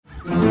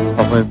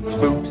When the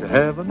spooks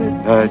have a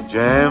midnight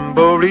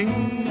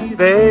jamboree,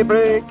 they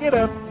break it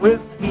up with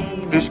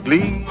fiendish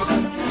glee.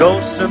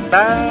 Ghosts are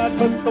bad,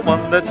 but the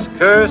one that's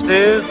cursed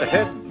is the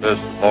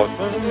Headless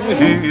Horseman.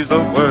 He's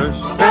the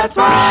worst. That's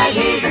right,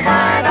 he's a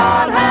fight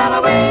on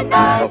Halloween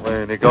night. But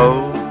when he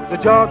goes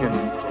a-jogging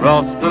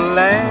across the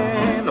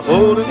land,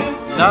 holding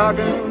a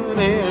noggin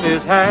in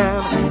his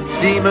hand,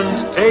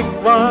 demons take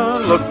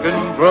one look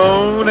and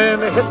groan,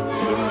 and they hit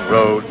the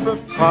road for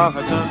parts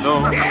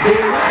unknown.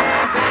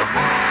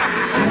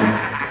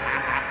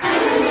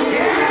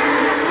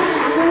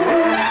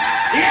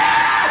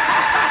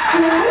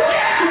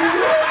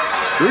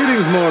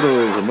 Greetings,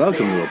 mortals, and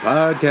welcome to A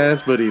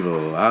Podcast But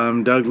Evil.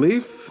 I'm Doug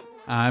Leaf.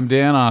 I'm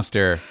Dan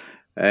Oster.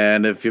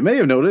 And if you may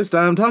have noticed,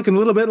 I'm talking a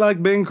little bit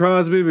like Bing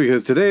Crosby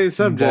because today's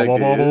subject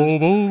is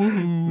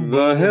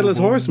the Headless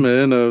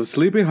Horseman of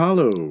Sleepy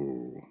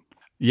Hollow.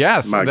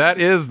 Yes, that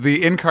is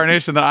the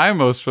incarnation that I'm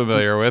most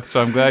familiar with,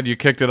 so I'm glad you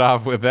kicked it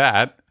off with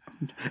that.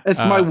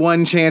 It's my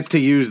one chance to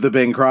use the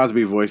Bing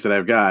Crosby voice that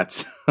I've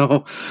got.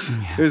 So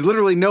there's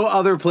literally no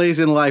other place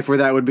in life where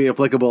that would be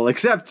applicable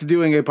except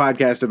doing a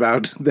podcast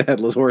about the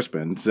Headless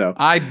Horseman. So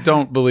I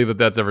don't believe that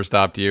that's ever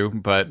stopped you,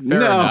 but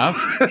fair enough.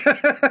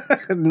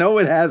 No,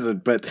 it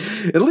hasn't, but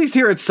at least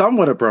here it's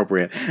somewhat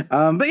appropriate.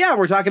 But yeah,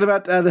 we're talking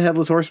about the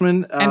Headless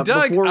Horseman. And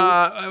Doug,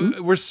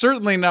 we're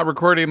certainly not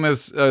recording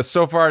this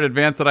so far in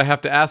advance that I have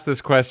to ask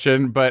this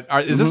question, but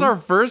is this our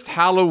first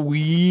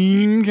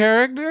Halloween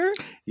character?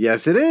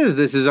 Yes, it is.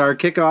 This is our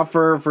kickoff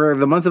for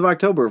the month of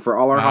October for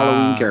all our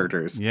Halloween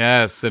characters.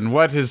 Yes, and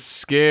what is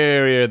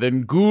scarier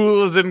than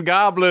ghouls and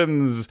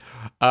goblins?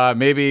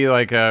 Maybe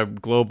like a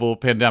global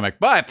pandemic,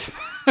 but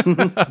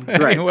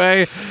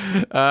anyway,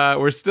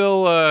 we're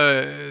still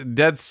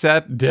dead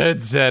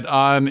set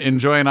on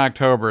enjoying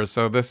October.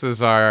 So this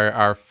is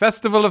our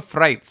Festival of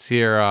Frights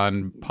here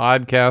on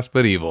Podcast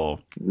But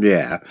Evil.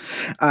 Yeah,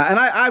 and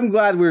I'm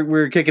glad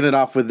we're kicking it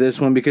off with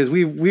this one because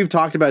we've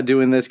talked about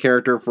doing this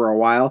character for a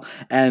while,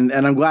 and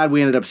I'm glad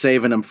we ended up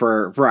saving him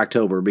for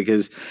October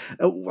because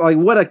like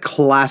what a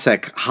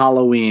classic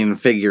Halloween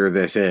figure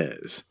this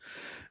is.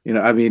 You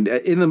know, I mean,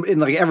 in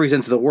like every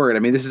sense of the word. I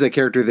mean, this is a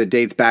character that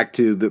dates back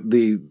to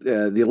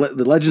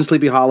the Legend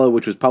Sleepy Hollow,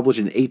 which was published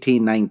in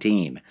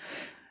 1819,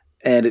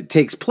 and it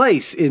takes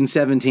place in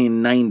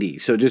 1790.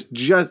 So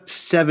just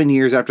 7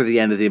 years after the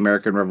end of the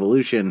American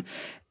Revolution,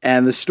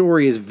 and the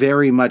story is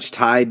very much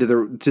tied to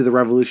the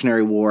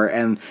Revolutionary War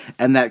and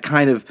that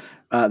kind of.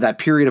 That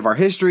period of our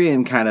history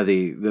and kind of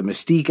the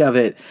mystique of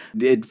it.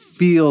 It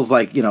feels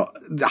like, you know,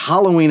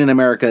 Halloween in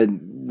America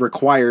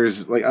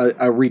requires like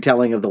a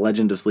retelling of the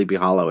Legend of Sleepy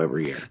Hollow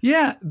every year.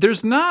 Yeah,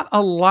 there's not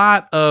a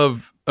lot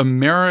of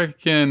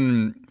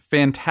American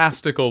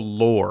fantastical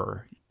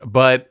lore,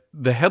 but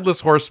the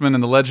Headless Horseman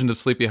and the Legend of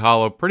Sleepy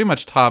Hollow pretty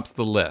much tops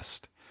the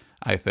list,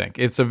 I think.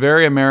 It's a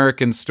very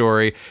American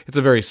story. It's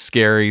a very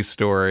scary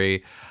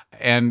story.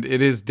 And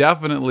it is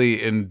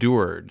definitely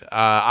endured.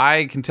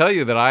 I can tell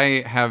you that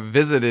I have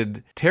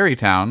visited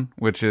Tarrytown,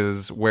 which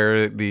is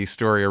where the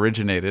story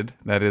originated.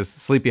 That is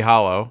Sleepy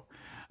Hollow,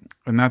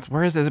 and that's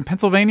where is it? In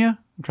Pennsylvania?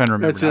 I'm trying to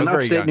remember. It's in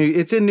upstate New.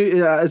 It's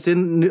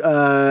in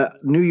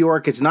New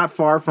York. It's not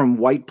far from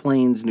White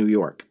Plains, New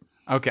York.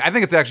 Okay, I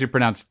think it's actually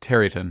pronounced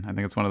Tarrytown. I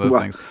think it's one of those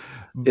things.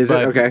 Is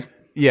it okay?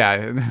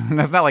 Yeah,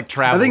 that's not like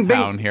travel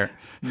town here.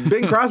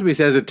 Bing Crosby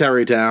says it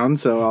Tarrytown,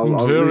 so I'll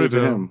leave it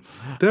to him.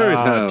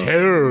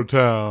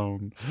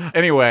 Tarrytown.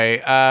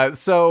 Anyway,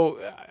 so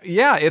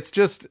yeah,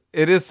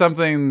 it is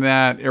something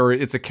that, or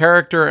it's a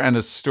character and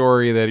a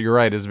story that you're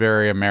right is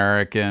very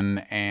American,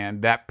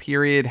 and that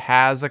period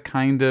has a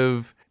kind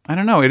of, I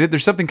don't know,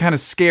 there's something kind of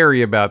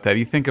scary about that.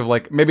 You think of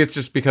like, maybe it's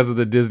just because of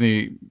the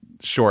Disney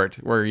short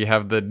where you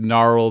have the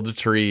gnarled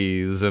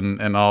trees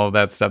and all of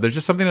that stuff. There's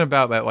just something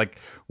about that like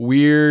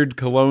weird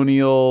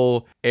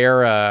colonial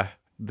era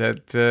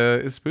that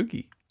is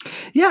spooky.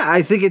 Yeah,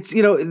 I think it's,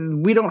 you know,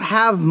 we don't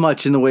have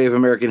much in the way of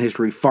American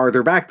history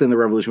farther back than the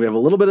Revolution. We have a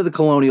little bit of the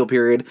colonial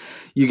period.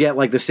 You get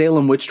like the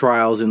Salem witch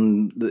trials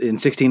in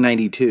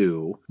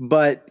 1692.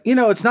 But, you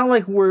know, it's not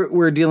like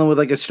we're dealing with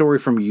like a story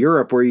from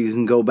Europe where you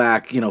can go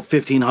back, you know,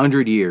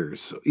 1500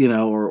 years, you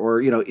know,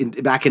 or you know,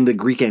 back into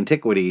Greek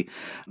antiquity.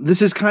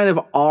 This is kind of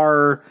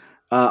our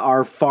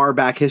far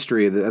back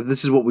history.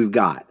 This is what we've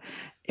got.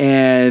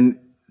 And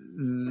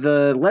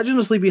the Legend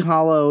of Sleepy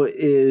Hollow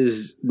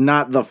is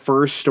not the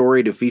first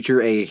story to feature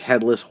a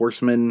Headless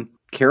Horseman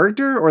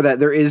character, or that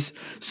there is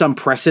some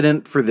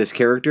precedent for this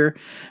character.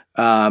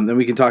 And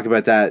we can talk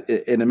about that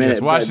in a minute.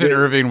 Yes, Washington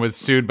Irving was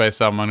sued by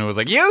someone who was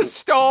like, "You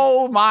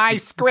stole my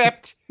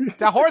script!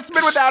 The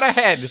Horseman without a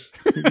head!"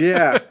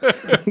 Yeah.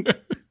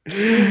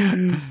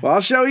 Well,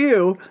 I'll show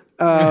you.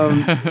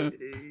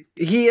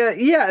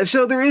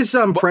 So there is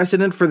some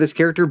precedent for this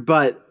character,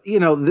 but, you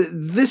know,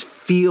 this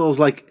feels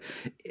like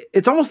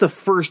it's almost the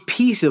first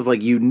piece of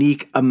like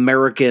unique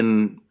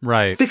American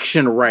right.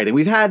 fiction writing.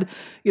 We've had,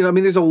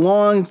 there's a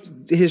long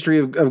history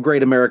of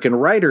great American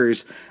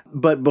writers,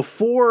 but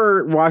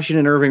before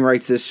Washington Irving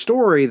writes this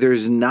story,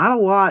 there's not a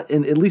lot,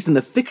 at least in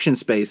the fiction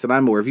space that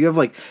I'm aware of. You have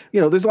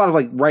there's a lot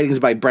of writings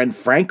by Brent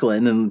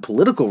Franklin and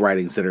political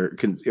writings that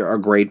are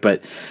great,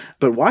 but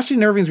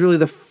Washington Irving's really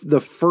the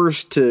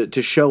first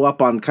to show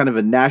up on kind of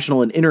a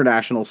national and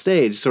international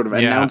stage, sort of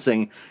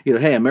announcing,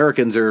 hey,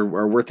 Americans are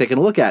worth taking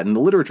a look at in the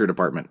literature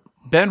department.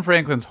 Ben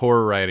Franklin's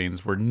horror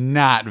writings were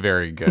not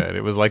very good.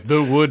 It was like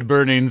the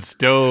wood-burning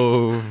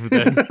stove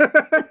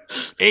that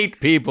ate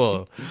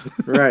people.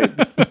 Right.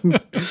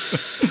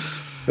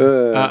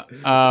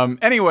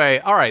 Anyway,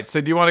 all right.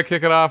 So do you want to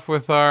kick it off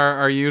with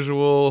our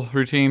usual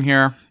routine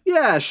here?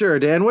 Yeah, sure,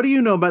 Dan. What do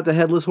you know about the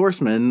Headless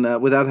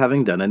Horseman without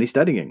having done any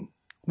studying?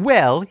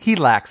 Well, he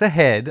lacks a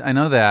head. I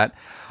know that.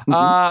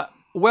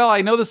 Well,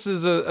 I know this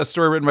is a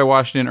story written by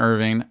Washington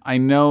Irving. I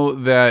know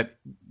that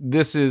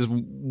this is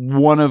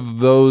one of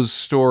those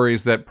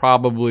stories that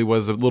probably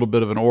was a little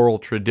bit of an oral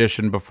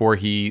tradition before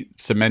he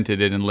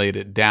cemented it and laid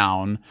it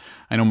down.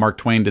 I know Mark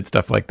Twain did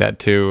stuff like that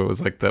too. It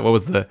was like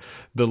the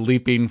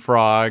leaping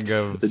frog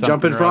of the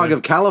jumping frog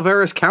of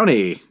Calaveras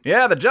County.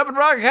 Yeah, the jumping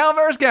frog of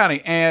Calaveras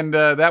County, and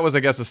that was, I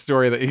guess, a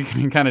story that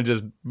he kind of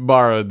just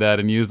borrowed that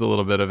and used a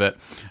little bit of it,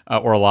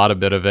 or a lot of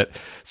bit of it.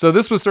 So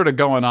this was sort of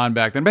going on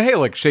back then. But hey,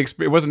 look,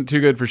 Shakespeare, it wasn't too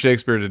good for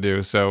Shakespeare to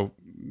do, so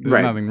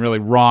there's nothing really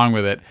wrong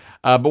with it.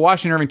 But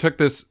Washington Irving took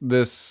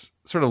this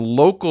sort of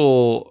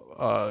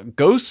local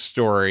ghost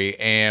story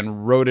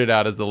and wrote it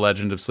out as the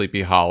Legend of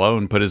Sleepy Hollow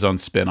and put his own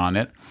spin on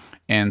it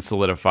and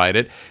solidified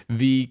it.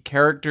 The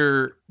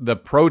character, the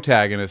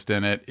protagonist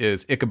in it,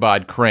 is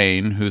Ichabod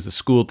Crane, who's a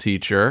school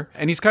teacher,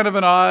 and he's kind of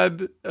an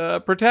odd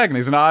protagonist.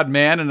 He's an odd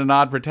man and an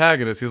odd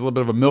protagonist. He's a little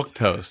bit of a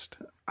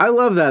milquetoast. I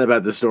love that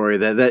about the story,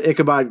 that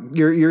Ichabod,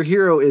 your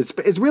hero,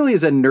 is really a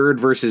nerd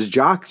versus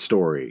jock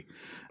story.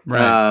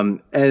 Right.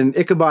 And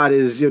Ichabod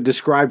is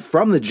described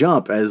from the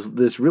jump as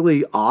this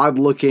really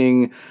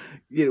odd-looking,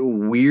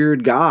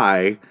 weird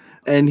guy,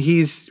 and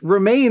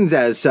remains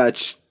as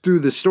such through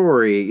the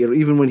story.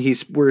 Even when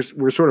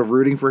we're sort of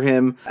rooting for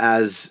him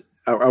as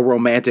a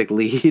romantic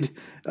lead,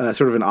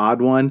 sort of an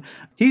odd one.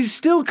 He's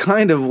still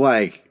kind of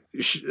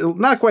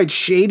not quite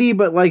shady,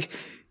 but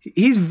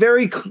he's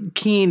very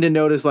keen to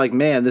notice,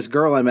 man, this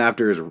girl I'm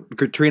after is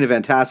Katrina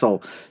Van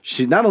Tassel.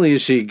 She's not only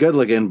is she good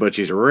looking, but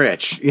she's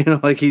rich. He's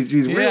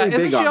really big on that.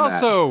 Isn't she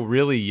also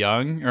really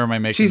young, or am I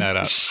making that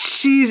up?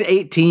 She's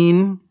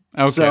 18.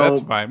 Okay, so,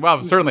 that's fine.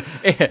 Well, certainly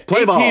 18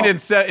 in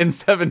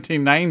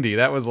 1790.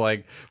 That was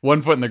like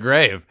 1 foot in the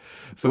grave.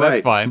 So that's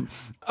fine.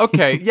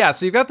 Okay, yeah,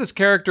 so you've got this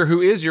character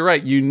who is, you're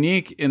right,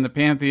 unique in the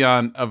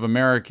pantheon of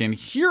American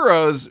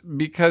heroes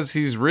because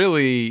he's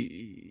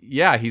really,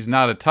 he's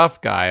not a tough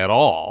guy at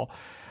all.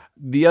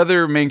 The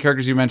other main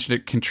characters you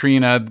mentioned,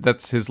 Katrina,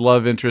 that's his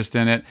love interest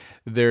in it.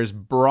 There's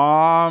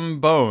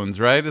Brom Bones,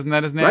 right? Isn't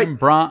that his name? Right.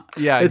 Brom.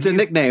 Yeah, it's a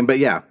nickname, but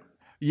yeah.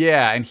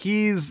 Yeah, and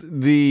he's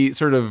the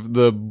sort of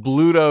the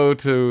Bluto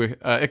to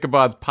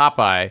Ichabod's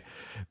Popeye.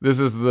 This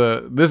is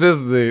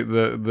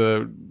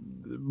the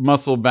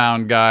muscle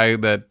bound guy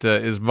that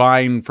is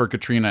vying for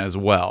Katrina as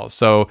well.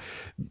 So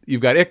you've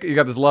got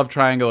this love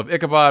triangle of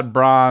Ichabod,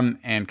 Brom,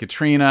 and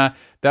Katrina.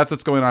 That's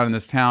what's going on in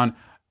this town.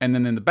 And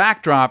then in the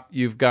backdrop,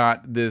 you've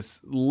got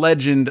this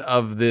legend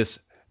of this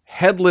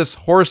headless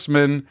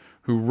horseman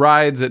who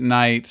rides at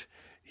night.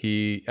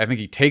 I think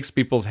he takes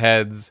people's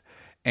heads,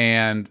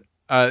 and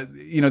I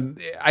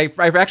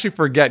actually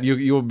forget.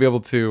 You will be able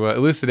to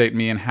elucidate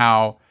me in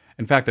how.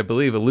 In fact, I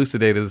believe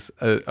elucidate is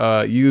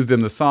used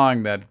in the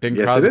song that Bing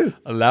Crosby.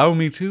 Allow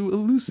me to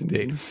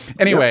elucidate.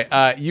 Anyway,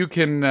 you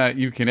can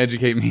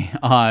educate me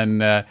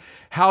on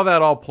how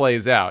that all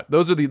plays out.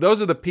 Those are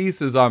the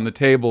pieces on the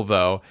table,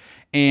 though.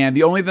 And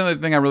the only other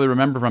thing I really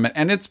remember from it,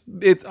 and it's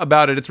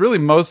about it. It's really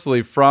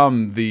mostly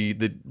from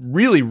the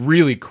really,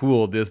 really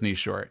cool Disney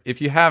short. If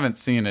you haven't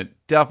seen it,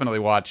 definitely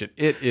watch it.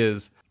 It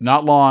is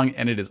not long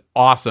and it is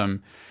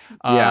awesome.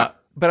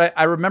 But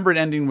I remember it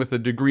ending with a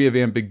degree of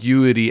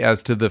ambiguity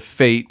as to the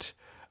fate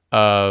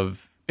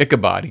of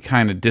Ichabod. He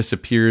kind of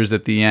disappears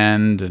at the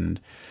end, and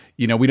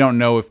we don't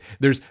know if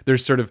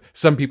there's sort of,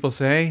 some people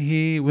say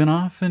he went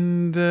off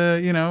and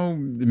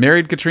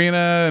married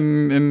Katrina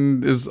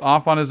and is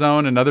off on his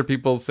own, and other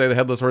people say the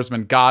Headless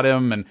Horseman got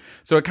him, and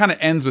so it kind of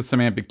ends with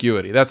some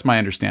ambiguity. That's my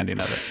understanding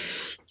of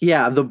it.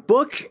 Yeah, the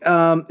book.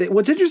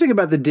 What's interesting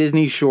about the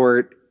Disney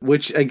short,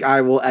 which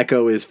I will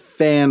echo, is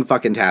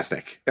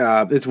fan-fucking-tastic.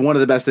 It's one of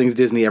the best things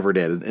Disney ever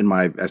did, in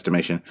my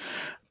estimation.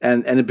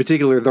 And in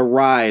particular, the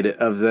ride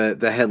of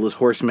the Headless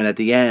Horseman at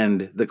the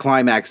end, the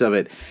climax of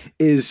it,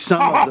 is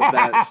some of the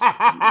best.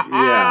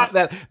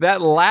 Yeah, that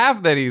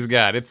laugh that he's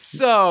got, it's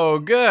so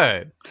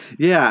good.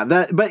 Yeah,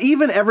 but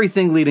even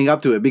everything leading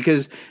up to it,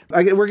 because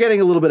we're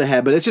getting a little bit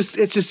ahead, but it's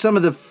just some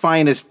of the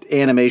finest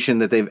animation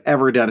that they've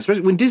ever done.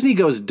 Especially when Disney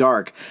goes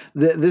dark.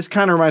 This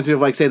kind of reminds me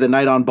of, say, the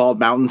Night on Bald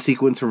Mountain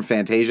sequence from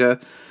Fantasia,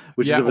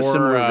 which is of a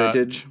similar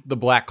vintage. The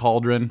Black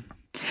Cauldron.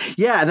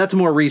 Yeah, and that's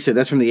more recent.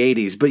 That's from the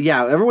 80s. But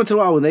yeah, every once in a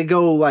while when they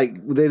go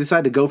they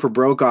decide to go for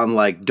broke on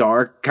like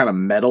dark kind of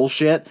metal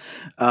shit,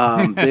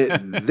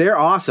 they're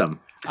awesome.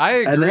 I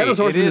agree. And the Headless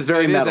Horseman is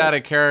very metal. It is out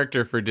of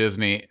character for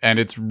Disney, and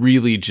it's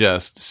really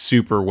just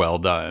super well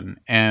done.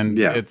 And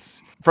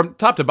it's from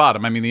top to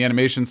bottom. I mean, the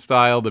animation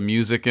style, the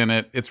music in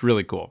it, it's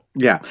really cool.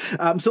 Yeah.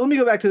 So let me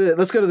go back to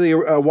let's go to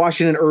the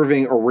Washington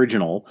Irving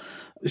original.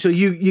 So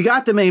you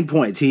got the main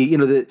points.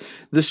 The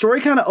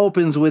story kind of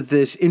opens with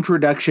this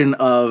introduction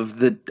of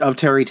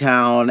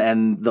Terrytown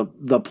and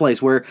the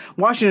place where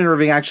Washington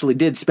Irving actually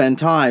did spend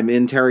time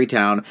in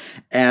Terrytown,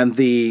 and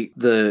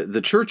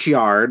the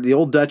churchyard, the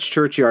old Dutch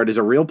churchyard, is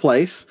a real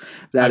place.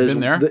 I've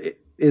been there.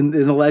 In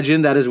the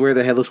legend, that is where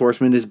the Headless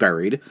Horseman is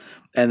buried,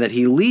 and that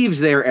he leaves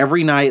there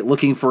every night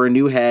looking for a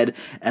new head.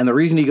 And the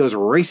reason he goes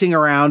racing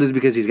around is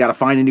because he's got to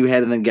find a new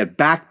head and then get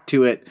back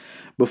to it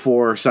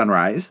before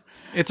sunrise.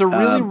 It's a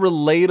really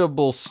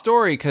relatable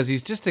story because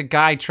he's just a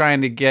guy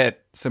trying to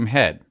get some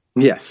head.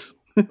 Yes.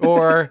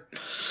 Or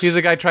he's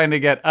a guy trying to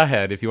get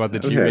ahead, if you want the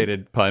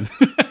G-rated pun.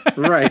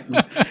 Right.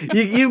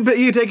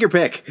 You take your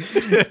pick.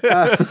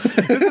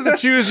 This is a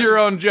choose your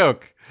own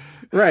joke.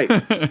 Right.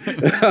 And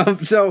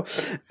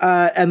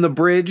the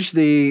bridge,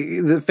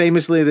 the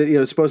famously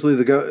that supposedly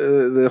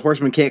the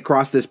horseman can't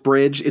cross this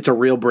bridge. It's a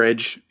real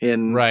bridge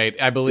in right.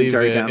 I believe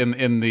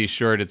in the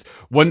short, it's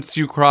once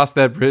you cross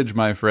that bridge,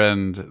 my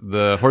friend,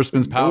 the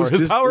horseman's power,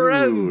 his power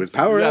ends. His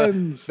power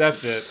ends.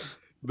 That's it.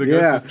 The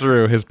ghost is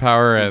through. His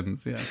power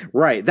ends. Yeah.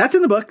 Right. That's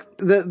in the book.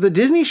 The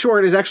Disney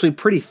short is actually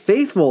pretty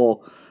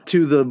faithful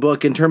to the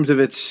book in terms of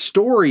its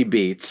story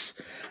beats.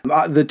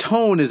 The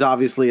tone is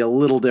obviously a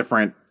little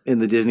different in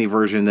the Disney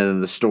version than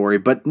in the story,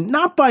 but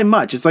not by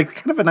much. It's like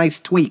kind of a nice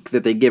tweak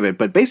that they give it,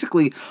 but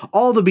basically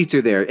all the beats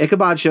are there.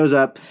 Ichabod shows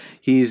up.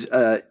 He's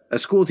a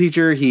school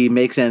teacher. He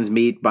makes ends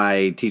meet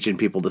by teaching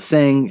people to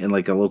sing in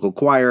like a local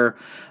choir,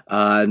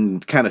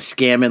 and kind of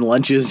scamming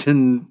lunches,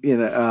 and he's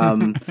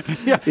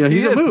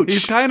a mooch.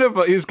 He's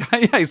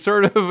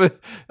sort of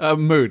a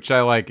mooch.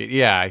 I like it.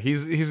 Yeah,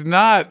 he's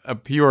not a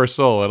pure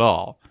soul at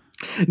all.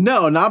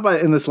 No, not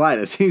in the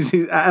slightest. He's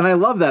and I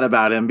love that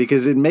about him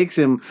because it makes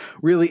him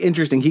really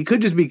interesting. He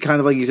could just be kind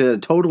of like you said, a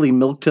totally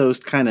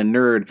milquetoast kind of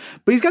nerd,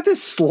 but he's got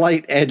this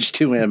slight edge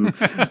to him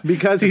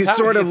because he's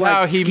sort of like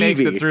how he skeevy. Makes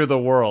it through the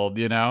world,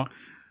 Yeah.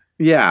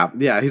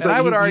 He's like.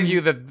 I would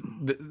argue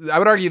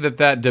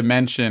that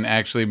dimension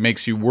actually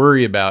makes you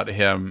worry about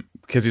him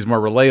because he's more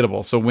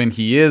relatable. So when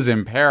he is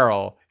in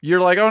peril,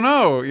 you're like, oh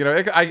no,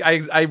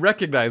 I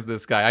recognize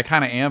this guy. I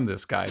kind of am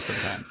this guy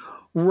sometimes.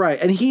 Right.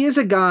 And he is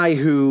a guy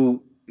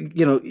who,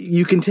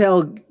 you can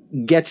tell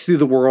gets through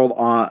the world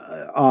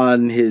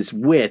on his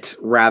wit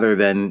rather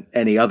than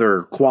any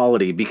other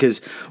quality, because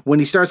when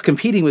he starts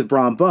competing with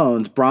Brom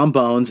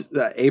Bones,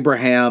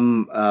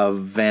 Abraham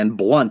Van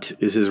Blunt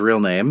is his real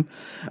name,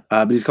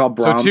 but he's called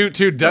Brom. So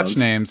two Dutch Bones.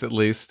 Names at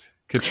least.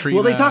 Katrina.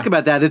 Well, they talk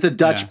about that. It's a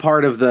Dutch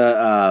part of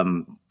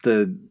the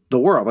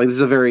world. Like, this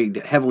is a very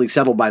heavily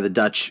settled by the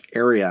Dutch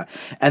area.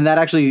 And that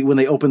actually, when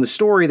they open the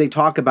story, they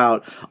talk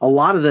about a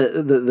lot of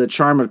the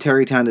charm of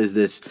Terrytown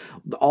is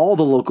all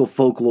the local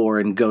folklore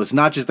and ghosts,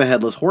 not just the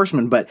Headless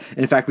Horseman, but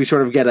in fact, we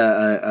sort of get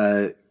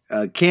a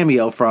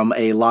cameo from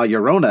a La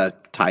Llorona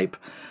type.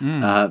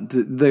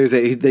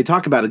 They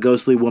talk about a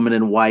ghostly woman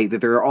in white,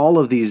 that there are all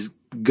of these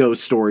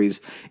ghost stories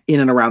in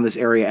and around this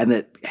area, and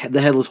that the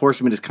Headless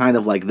Horseman is kind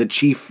of like the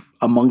chief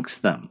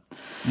amongst them.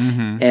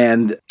 Mm-hmm.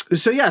 And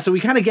so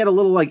we kind of get a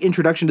little like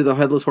introduction to the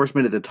Headless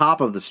Horseman at the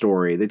top of the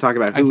story. They talk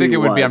about who he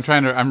was.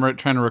 I'm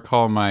trying to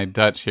recall my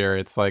Dutch here.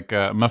 It's like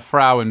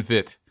Mevrouw in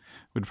Wit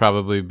would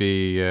probably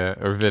be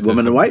or Wit,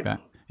 woman in white. Like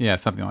yeah,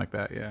 something like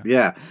that.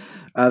 Yeah.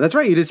 That's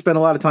right. You did spend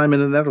a lot of time in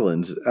the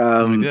Netherlands.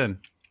 We did.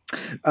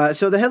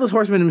 So the Headless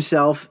Horseman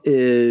himself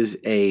is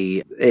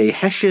a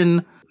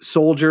Hessian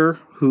soldier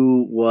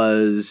who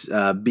was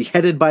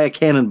beheaded by a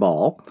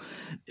cannonball.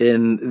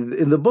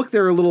 In the book,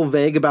 they're a little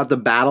vague about the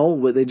battle.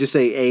 They just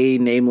say a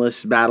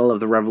nameless battle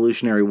of the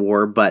Revolutionary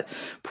War, but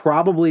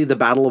probably the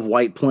Battle of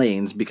White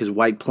Plains, because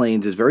White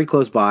Plains is very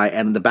close by,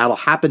 and the battle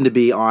happened to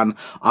be on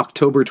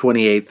October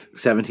 28th,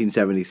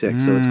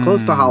 1776. So it's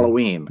close to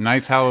Halloween.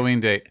 Nice Halloween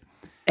date.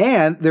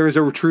 And there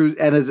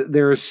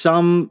are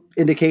some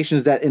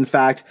indications that, in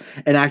fact,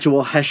 an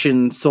actual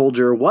Hessian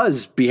soldier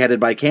was beheaded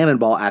by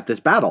cannonball at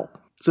this battle.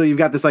 So you've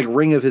got this like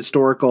ring of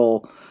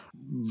historical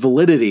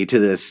validity to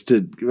this.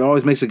 It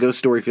always makes a ghost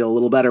story feel a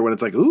little better when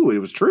it's like, ooh, it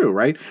was true,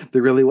 right?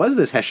 There really was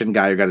this Hessian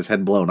guy who got his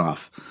head blown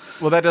off.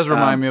 Well, that does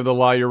remind me of the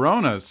La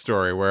Llorona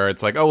story, where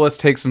it's like, oh, let's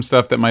take some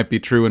stuff that might be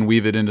true and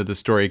weave it into the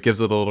story. It gives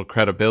it a little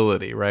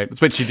credibility, right?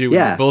 That's what you do when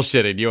you're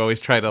bullshitting. You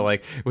always try to,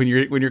 like, when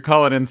you're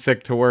calling in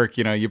sick to work,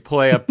 you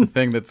play up the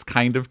thing that's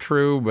kind of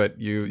true, but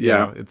you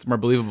know, it's more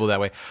believable that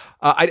way.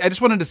 I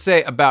just wanted to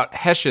say about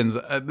Hessians,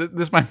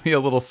 this might be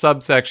a little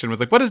subsection, was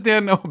like, what does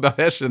Dan know about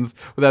Hessians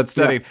without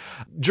studying?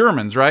 German.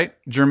 Germans, right?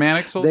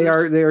 Germanic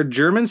soldiers? They are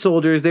German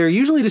soldiers. They're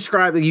usually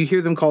described, you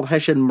hear them called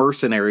Hessian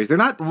mercenaries. They're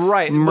not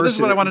right. Well, this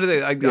is what I wanted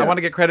to do. I want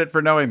to get credit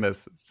for knowing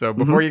this. So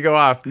before you go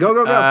off.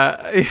 Go.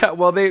 Yeah,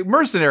 well, they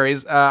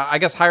mercenaries, I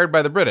guess hired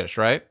by the British,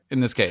 right? In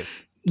this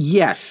case.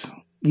 Yes.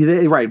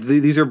 Right.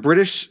 These are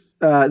British.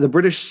 The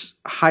British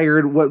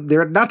hired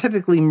they're not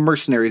technically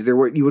mercenaries. They're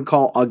what you would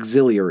call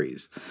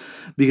auxiliaries,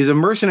 because a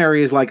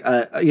mercenary is like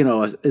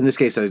in this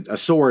case a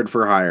sword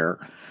for hire.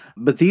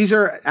 But these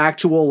are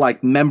actual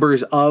like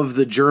members of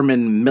the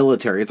German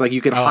military. It's like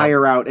you can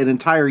hire out an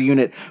entire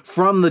unit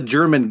from the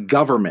German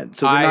government.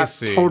 So they're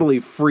not totally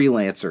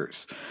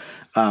freelancers.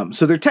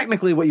 So they're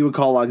technically what you would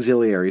call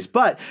auxiliaries,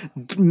 but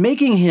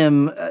making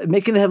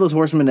the Headless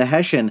Horseman a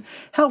Hessian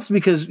helps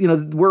because,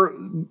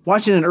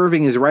 Washington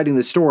Irving is writing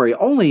this story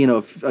only,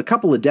 a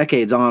couple of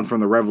decades on from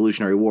the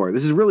Revolutionary War.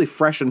 This is really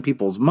fresh in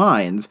people's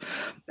minds.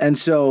 And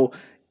so,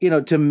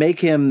 to make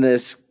him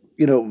this,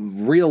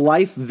 real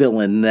life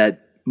villain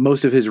that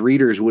most of his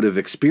readers would have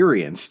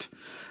experienced,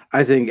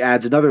 I think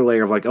adds another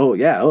layer of like,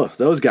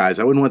 those guys,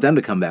 I wouldn't want them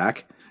to come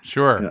back.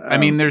 Sure. I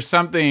mean, there's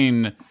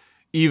something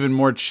even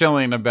more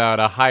chilling about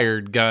a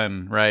hired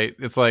gun, right?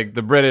 It's like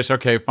the British,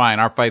 okay, fine,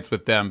 our fight's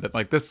with them. But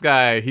like this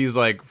guy, he's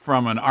like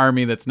from an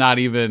army that's not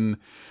even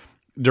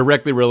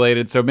directly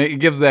related. So it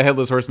gives the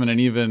Headless Horseman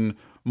an even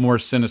more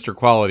sinister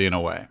quality in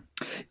a way.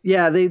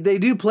 Yeah, they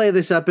do play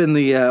this up in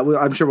the,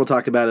 I'm sure we'll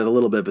talk about it a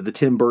little bit, but the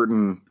Tim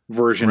Burton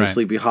version of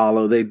Sleepy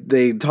Hollow,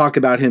 they talk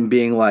about him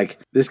being like,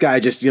 this guy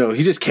just,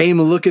 he just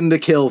came looking to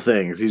kill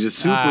things. He's just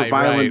super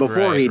violent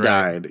before he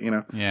died,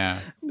 Yeah.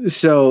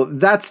 So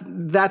that's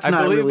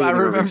not really. I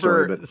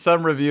remember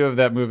some review of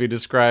that movie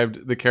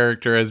described the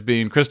character as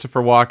being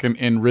Christopher Walken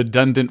in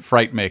redundant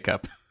fright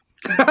makeup.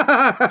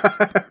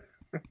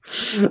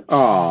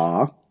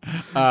 Aww.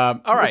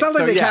 All right. It sounds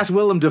like they cast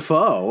Willem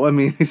Dafoe. I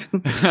mean,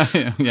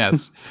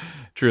 yes,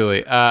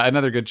 truly.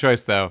 Another good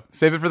choice, though.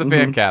 Save it for the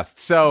fan cast.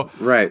 So,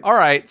 right. All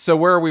right. So,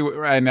 where are we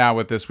right now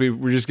with this?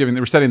 We're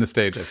setting the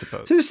stage, I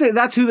suppose. So, just say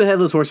that's who the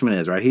Headless Horseman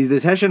is, right? He's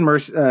this Hessian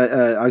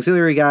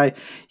auxiliary guy.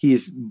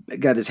 He's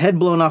got his head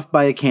blown off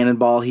by a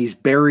cannonball. He's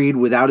buried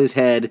without his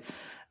head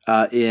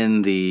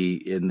in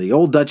the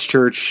old Dutch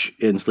church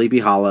in Sleepy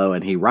Hollow,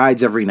 and he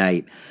rides every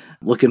night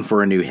looking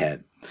for a new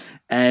head.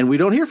 And we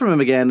don't hear from him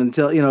again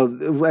until,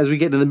 as we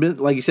get in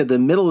like you said, the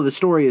middle of the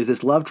story is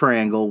this love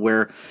triangle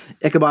where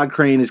Ichabod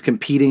Crane is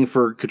competing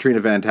for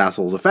Katrina Van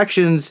Tassel's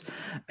affections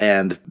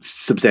and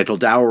substantial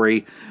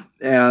dowry.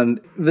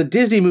 And the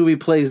Disney movie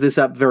plays this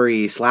up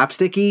very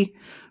slapsticky,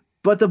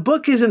 but the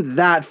book isn't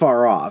that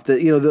far off.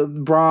 The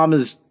Brom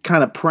is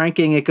kind of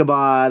pranking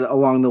Ichabod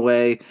along the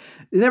way.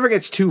 It never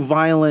gets too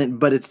violent,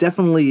 but it's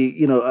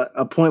definitely,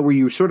 a point where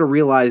you sort of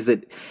realize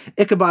that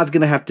Ichabod's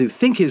going to have to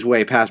think his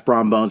way past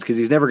Brom Bones because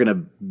he's never going to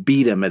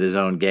beat him at his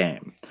own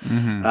game.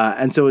 Mm-hmm.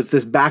 And so it's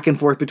this back and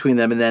forth between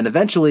them. And then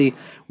eventually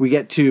we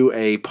get to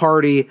a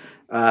party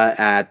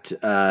at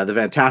the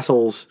Van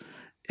Tassels,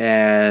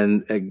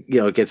 and,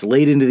 it gets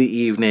late into the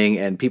evening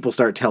and people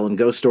start telling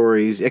ghost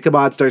stories.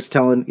 Ichabod starts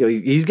telling,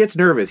 he gets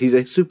nervous. He's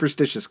a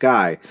superstitious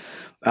guy.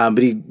 But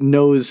he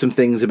knows some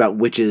things about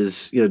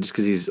witches, just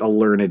because he's a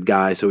learned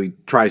guy. So he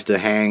tries to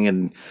hang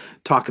and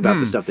talk about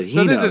the stuff that he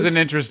knows. So this is an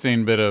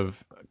interesting bit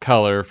of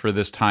color for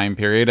this time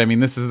period. I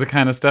mean, this is the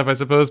kind of stuff I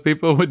suppose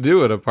people would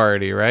do at a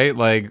party, right?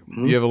 Like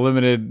you have a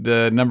limited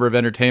number of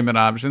entertainment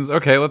options.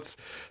 Okay, let's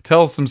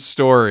tell some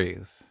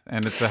stories.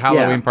 And it's a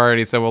Halloween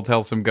party, so we'll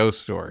tell some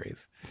ghost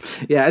stories.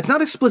 Yeah, it's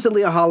not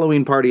explicitly a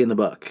Halloween party in the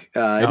book.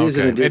 It is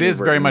in the Disney It is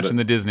very version, much in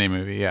the Disney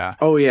movie, yeah.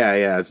 Oh,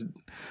 yeah. It's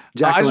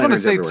I just want to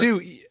say,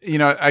 too,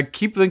 I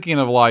keep thinking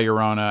of La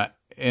Llorona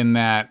in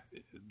that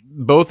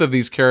both of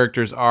these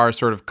characters are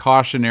sort of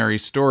cautionary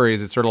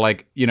stories. It's sort of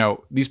like,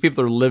 these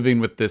people are living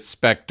with this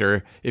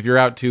specter. If you're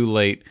out too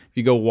late, if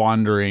you go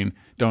wandering,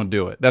 don't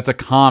do it. That's a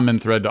common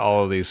thread to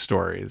all of these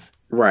stories.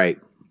 Right.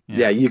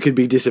 Yeah, you could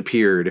be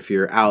disappeared if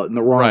you're out in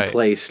the wrong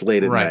place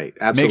late at night.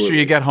 Absolutely. Make sure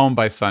you get home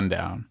by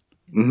sundown.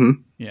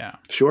 Mm-hmm. Yeah.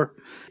 Sure.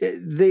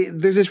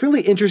 There's this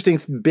really interesting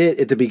bit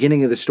at the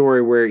beginning of the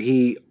story where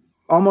he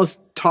almost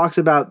talks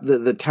about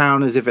the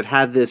town as if it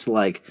had this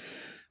like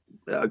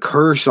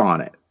curse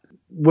on it.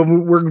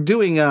 When we're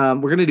going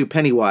to do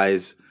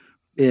Pennywise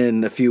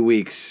in a few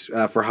weeks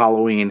for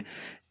Halloween,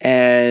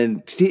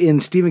 and in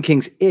Stephen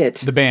King's It,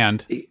 the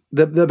band,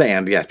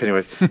 yes,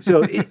 Pennywise.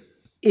 So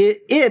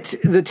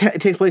it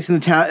takes place in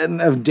the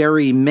town of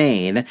Derry,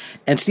 Maine,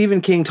 and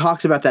Stephen King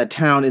talks about that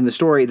town in the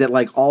story that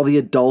like all the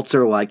adults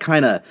are like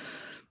kind of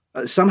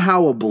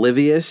somehow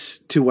oblivious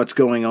to what's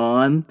going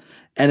on.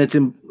 And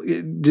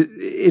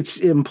it's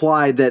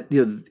implied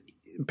that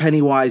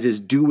Pennywise is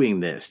doing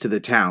this to the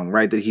town,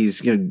 right? That he's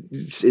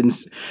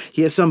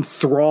he has some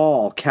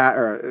thrall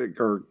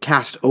or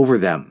cast over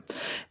them.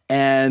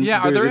 And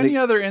are there any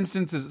other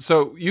instances?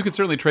 So you could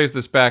certainly trace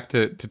this back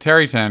to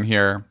Tarrytown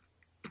here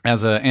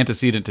as an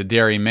antecedent to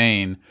Derry,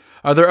 Maine.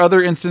 Are there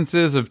other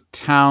instances of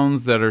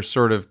towns that are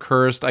sort of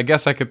cursed? I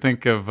guess I could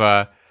think of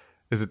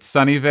is it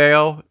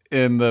Sunnyvale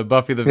in the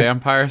Buffy the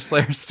Vampire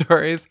Slayer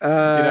stories?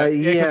 Yeah.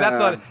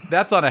 Because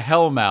that's on a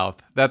Hellmouth.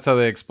 That's how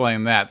they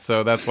explain that.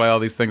 So that's why all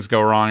these things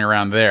go wrong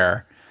around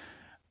there.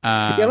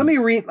 Let me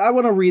read. I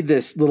want to read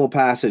this little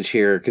passage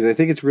here because I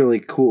think it's really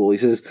cool. He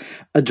says,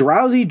 "A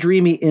drowsy,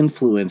 dreamy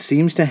influence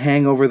seems to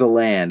hang over the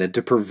land and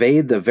to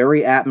pervade the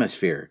very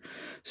atmosphere.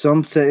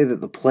 Some say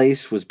that the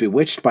place was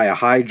bewitched by a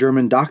high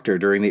German doctor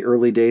during the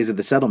early days of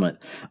the settlement.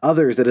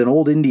 Others that an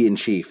old Indian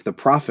chief, the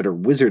prophet or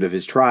wizard of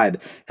his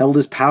tribe, held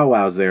his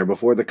powwows there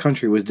before the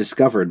country was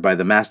discovered by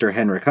the master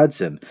Henrik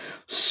Hudson.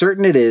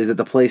 Certain it is that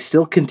the place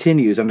still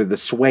continues under the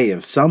sway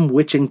of some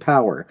witching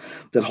power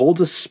that holds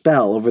a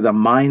spell over the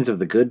minds of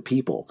the good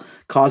people,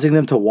 causing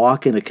them to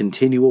walk in a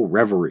continual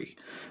reverie.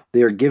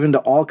 They are given to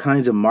all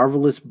kinds of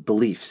marvelous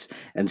beliefs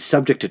and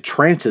subject to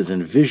trances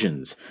and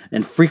visions,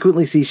 and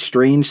frequently see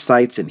strange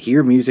sights and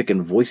hear music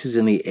and voices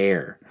in the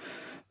air."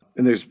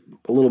 And there's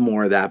a little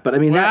more of that, but I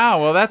mean,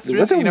 that's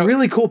a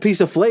really cool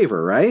piece of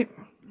flavor, right?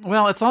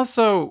 Well, it's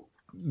also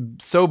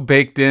so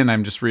baked in,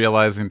 I'm just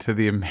realizing, to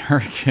the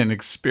American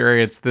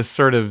experience, this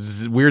sort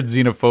of weird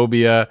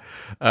xenophobia,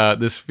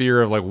 this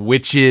fear of like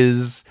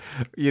witches,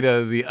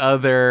 the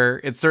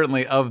other. It's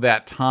certainly of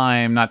that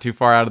time, not too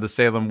far out of the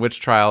Salem witch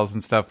trials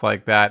and stuff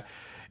like that.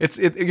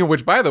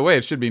 Which, by the way,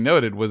 it should be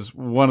noted, was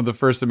one of the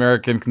first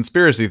American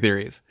conspiracy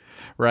theories,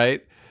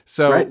 right?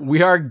 So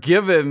we are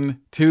given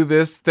to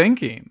this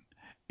thinking.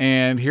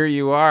 And here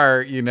you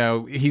are,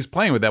 he's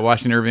playing with that.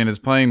 Washington Irving is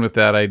playing with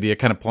that idea,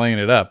 kind of playing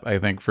it up, I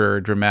think, for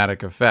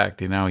dramatic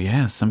effect.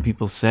 Some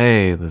people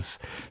say this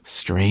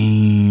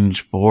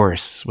strange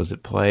force was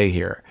at play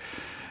here.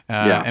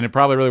 And it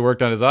probably really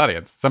worked on his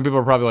audience. Some people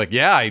are probably like,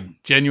 yeah, I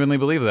genuinely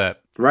believe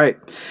that. Right.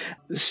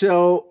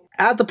 So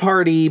at the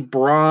party,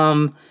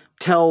 Brahm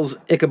tells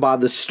Ichabod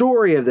the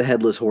story of the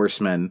Headless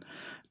Horseman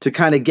to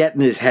kind of get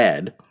in his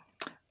head.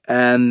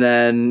 And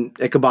then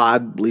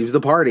Ichabod leaves the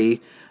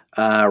party,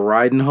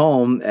 riding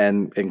home,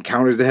 and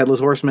encounters the Headless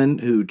Horseman,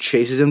 who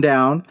chases him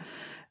down.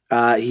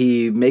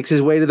 He makes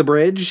his way to the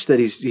bridge that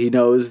he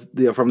knows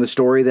from the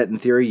story that in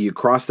theory you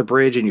cross the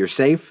bridge and you're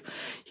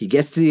safe. He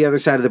gets to the other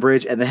side of the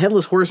bridge, and the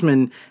Headless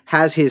Horseman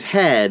has his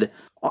head,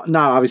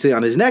 not obviously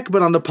on his neck,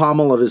 but on the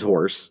pommel of his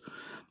horse.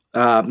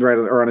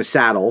 Or on a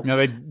saddle.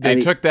 They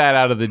took that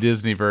out of the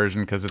Disney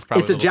version because it's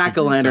probably a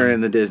jack-o'-lantern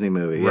in the Disney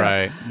movie,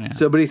 right? Yeah.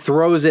 So, but he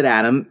throws it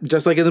at him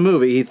just like in the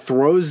movie. He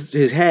throws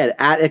his head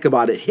at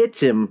Ichabod. It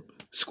hits him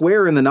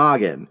square in the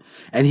noggin,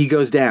 and he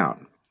goes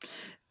down.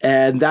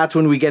 And that's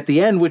when we get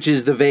the end, which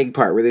is the vague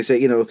part where they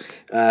say,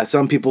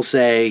 some people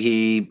say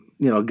he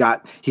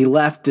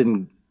left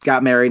and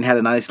got married and had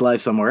a nice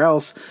life somewhere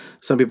else.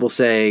 Some people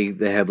say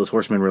the Headless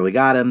Horseman really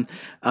got him.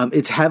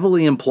 It's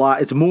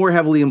more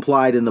heavily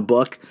implied in the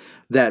book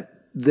that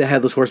the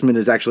Headless Horseman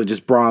is actually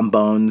just Brom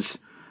Bones,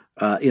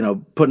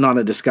 putting on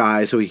a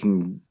disguise so he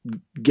can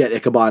get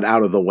Ichabod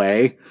out of the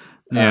way.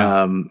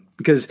 Yeah.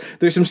 Because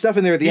there's some stuff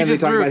in there at the end they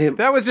talk about him.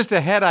 That was just a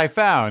head I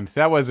found.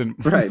 That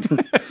wasn't right.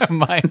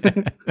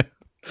 mine.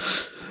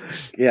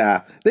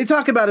 Yeah, they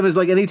talk about him as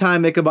like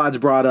anytime Ichabod's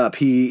brought up,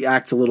 he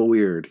acts a little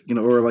weird,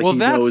 or like he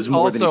knows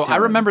more than he's telling. I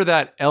remember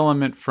that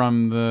element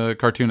from the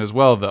cartoon as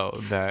well, though.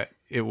 That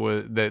it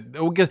was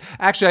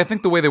actually, I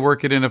think the way they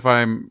work it in, if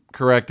I'm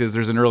correct, is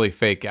there's an early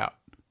fake out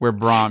where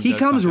Brom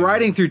comes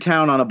riding through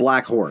town on a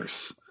black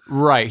horse.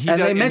 Right,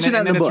 they mention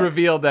that in the book. It's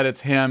revealed that it's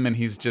him, and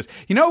he's just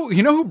you know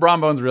who Brom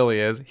Bones really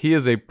is. He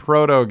is a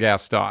proto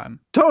Gaston.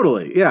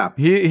 Totally, yeah.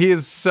 He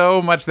is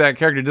so much that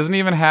character. Doesn't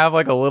even have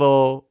like a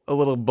little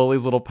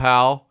bully's little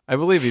pal. I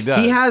believe he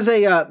does. He has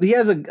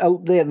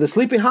the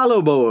Sleepy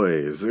Hollow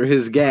Boys or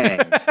his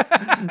gang. He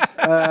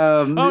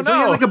has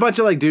like a bunch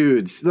of like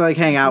dudes that like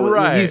hang out with.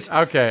 Right. He's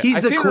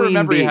the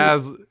queen bee.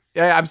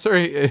 I'm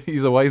sorry.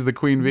 He's the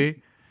queen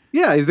bee.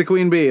 Yeah, he's the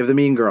queen bee of the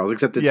Mean Girls,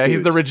 except it's dudes.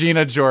 He's the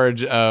Regina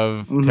George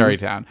of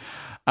Terrytown.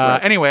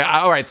 Right. Anyway,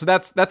 all right, so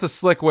that's a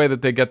slick way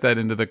that they get that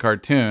into the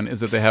cartoon,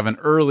 is that they have an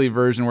early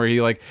version where he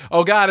like,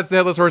 oh God, it's the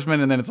Headless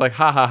Horseman, and then it's like,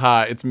 ha ha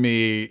ha, it's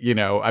me,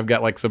 I've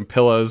got like some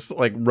pillows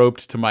like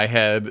roped to my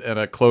head and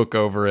a cloak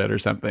over it or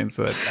something.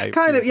 So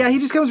that he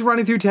just comes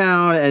running through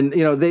town, and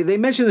they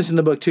mention this in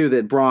the book too,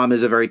 that Brom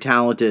is a very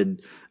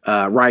talented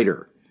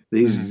rider.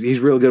 He's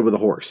real good with a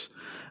horse,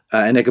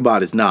 and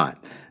Ichabod is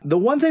not. The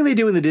one thing they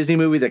do in the Disney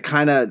movie that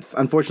kind of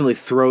unfortunately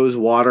throws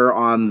water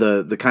on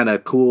the kind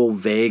of cool,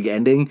 vague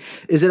ending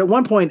is that at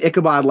one point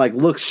Ichabod like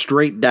looks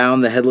straight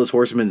down the Headless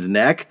Horseman's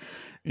neck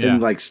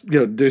and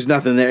there's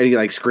nothing there. And he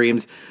like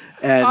screams.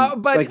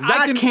 And but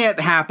that can't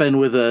happen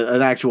with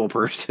an actual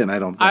person, I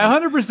don't think. I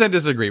 100%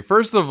 disagree.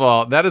 First of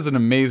all, that is an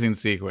amazing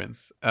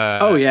sequence.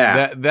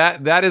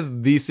 That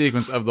is the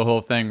sequence of the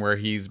whole thing where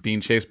he's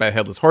being chased by a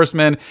Headless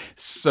Horseman.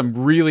 Some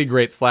really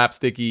great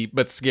slapsticky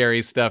but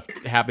scary stuff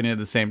happening at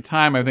the same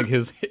time. I think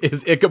his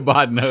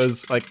Ichabod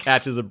nose like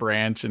catches a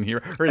branch and he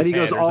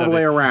goes all the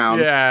way around.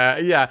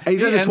 Yeah. And he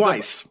does it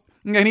twice.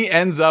 And he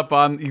ends up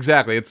on,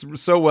 exactly, it's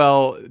so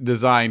well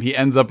designed. He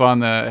ends up on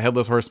the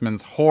Headless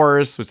Horseman's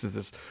horse, which is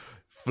this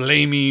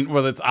flaming,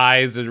 its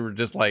eyes are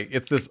just like,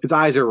 its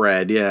eyes are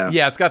red, yeah.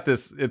 Yeah,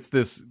 it's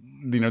this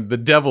the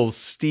devil's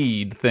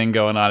steed thing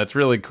going on. It's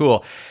really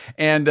cool.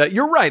 And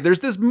you're right. There's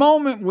this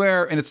moment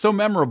where, and it's so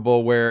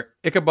memorable, where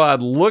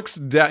Ichabod looks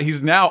down.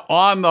 He's now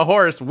on the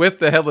horse with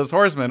the Headless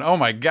Horseman. Oh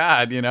my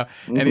God, and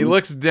he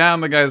looks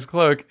down the guy's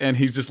cloak, and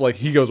he's just like,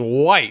 he goes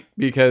white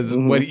because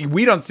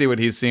we don't see what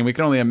he's seeing. We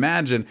can only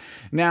imagine.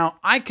 Now,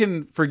 I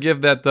can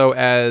forgive that though,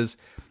 as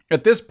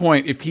at this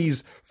point, if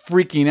he's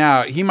freaking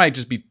out, he might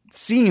just be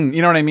seeing,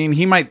 you know what I mean?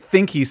 He might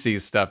think he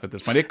sees stuff at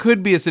this point. It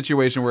could be a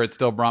situation where it's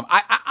still Brom.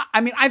 I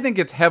mean, I think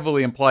it's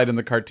heavily implied in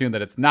the cartoon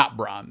that it's not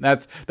Brom.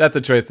 That's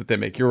a choice that they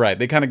make. You're right.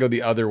 They kind of go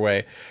the other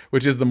way,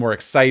 which is the more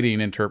exciting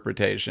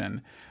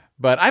interpretation.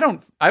 But I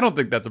don't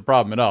think that's a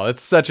problem at all.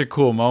 It's such a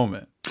cool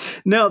moment.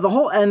 No, the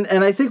whole and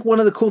I think one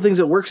of the cool things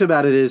that works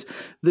about it is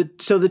the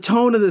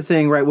tone of the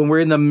thing, right? When we're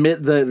in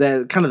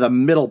the kind of the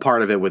middle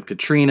part of it with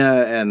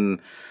Katrina and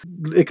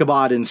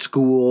Ichabod in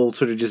school,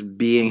 sort of just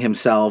being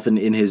himself and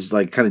in his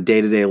like kind of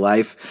day-to-day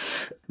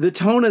life. The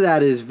tone of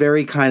that is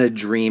very kind of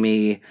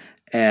dreamy.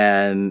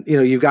 And,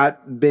 you've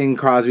got Bing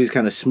Crosby's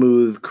kind of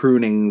smooth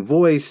crooning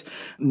voice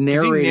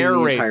narrating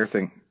the entire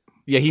thing.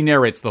 Yeah, he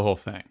narrates the whole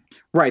thing.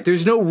 Right.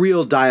 There's no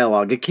real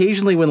dialogue.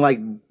 Occasionally when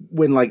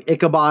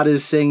Ichabod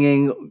is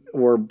singing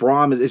or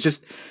Brom they're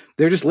just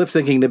lip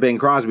syncing to Bing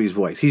Crosby's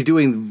voice. He's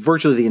doing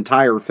virtually the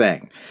entire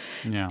thing.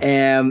 Yeah.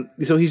 And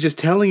so he's just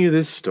telling you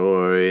this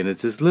story, and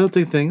it's this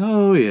little thing.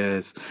 Oh,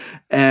 yes.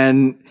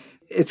 And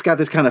it's got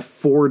this kind of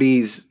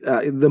 40s.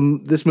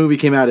 This movie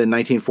came out in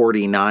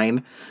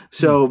 1949.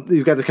 So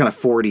you've got this kind of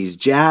 40s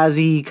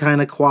jazzy kind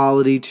of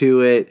quality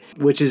to it,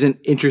 which is an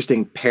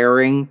interesting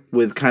pairing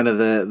with kind of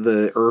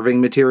the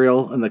Irving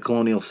material and the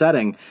colonial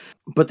setting.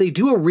 But they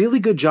do a really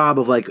good job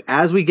of like,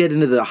 as we get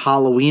into the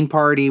Halloween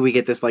party, we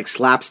get this like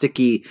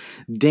slapsticky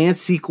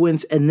dance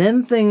sequence, and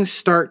then things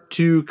start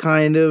to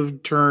kind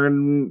of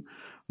turn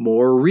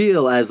more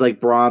real as like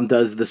Brom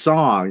does the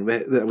song,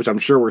 which I'm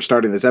sure we're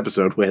starting this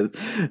episode with,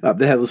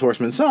 the Headless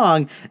Horseman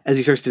song, as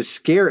he starts to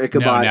scare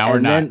Ichabod. Now we're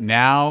not.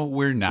 Now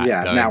we're not.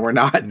 Yeah, Doug. now we're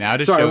not. Now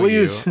to show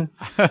you.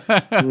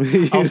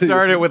 I'll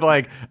start it with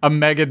like a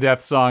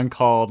Megadeth song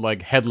called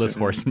like Headless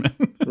Horseman.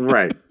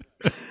 Right.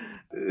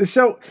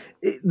 So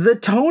the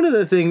tone of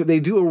the thing,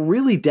 they do a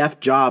really deft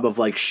job of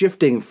like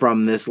shifting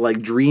from this like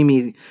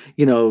dreamy,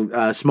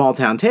 small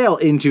town tale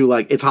into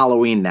like it's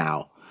Halloween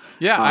now.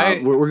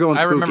 Yeah, we're going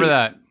spooky. I remember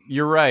that.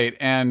 You're right.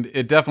 And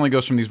it definitely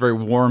goes from these very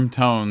warm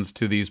tones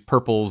to these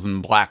purples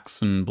and blacks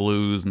and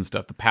blues and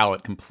stuff. The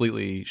palette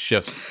completely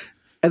shifts.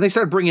 And they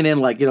start bringing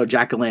in like,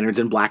 jack-o'-lanterns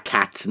and black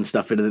cats and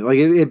stuff into it. Like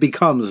it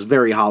becomes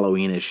very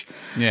Halloweenish.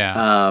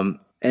 Yeah.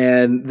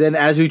 And then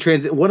as we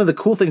transit, one of the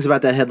cool things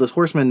about that Headless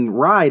Horseman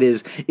ride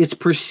is it's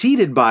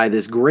preceded by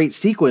this great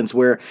sequence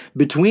where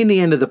between the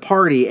end of the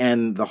party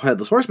and the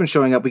Headless Horseman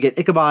showing up, we get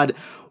Ichabod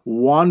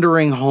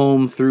wandering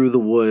home through the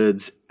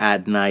woods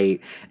at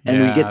night.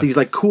 And we get these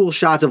like cool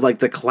shots of like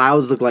the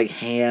clouds look like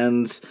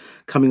hands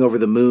coming over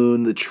the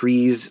moon. The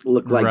trees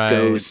look like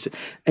ghosts.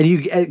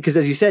 And because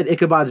as you said,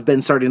 Ichabod's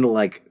been starting to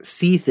like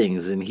see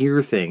things and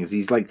hear things.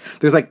 He's like,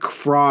 there's like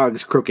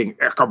frogs croaking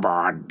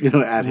Ichabod,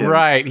 at him.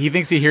 Right. He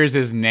thinks he hears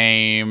his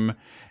name.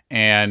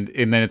 And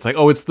then it's like,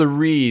 oh, it's the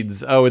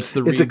reeds. Oh, it's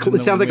the reeds. It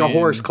sounds like a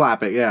horse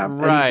clapping. Yeah.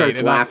 Right. And he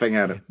starts laughing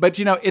at him. But,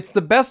 it's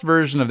the best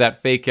version of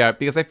that fake out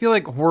because I feel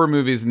like horror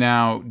movies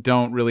now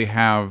don't really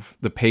have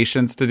the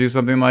patience to do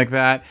something like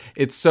that.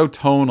 It's so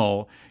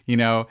tonal,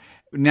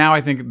 Now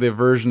I think the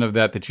version of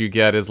that you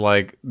get is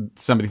like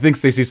somebody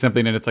thinks they see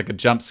something and it's like a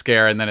jump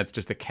scare and then it's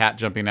just a cat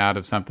jumping out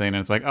of something and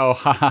it's like, oh,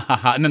 ha, ha, ha,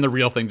 ha, and then the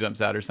real thing jumps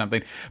out or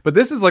something. But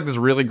this is like this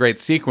really great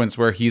sequence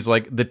where he's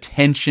like, the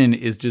tension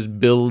is just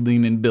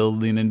building and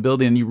building and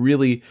building and you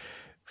really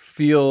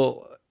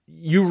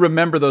you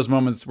remember those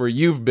moments where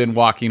you've been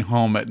walking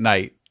home at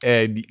night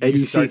and you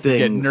start see things, to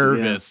get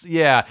nervous.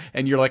 Yeah.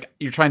 And you're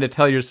trying to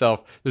tell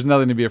yourself there's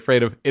nothing to be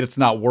afraid of. It's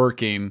not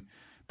working.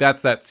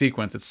 That's that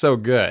sequence. It's so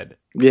good.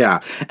 Yeah,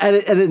 and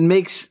it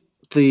makes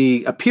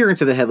the appearance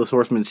of the Headless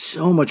Horseman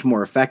so much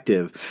more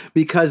effective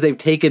because they've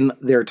taken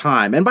their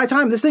time. And by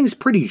time, this thing's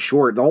pretty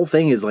short. The whole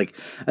thing is like,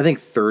 I think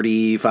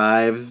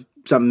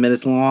 35-something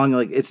minutes long.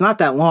 Like, it's not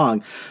that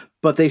long,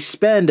 but they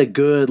spend a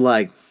good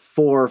like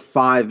 4,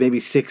 5, maybe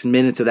 6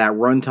 minutes of that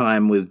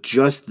runtime with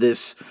just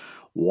this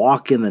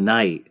walk in the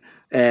night.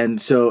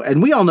 And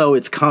we all know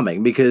it's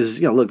coming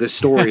because, look, this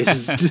story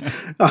is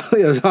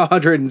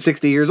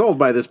 160 years old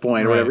by this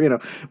point or whatever,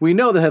 we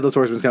know the Headless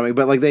Horseman's coming,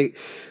 but like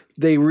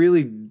they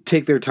really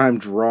take their time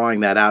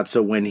drawing that out.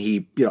 So when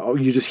he,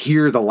 you just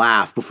hear the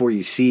laugh before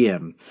you see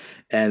him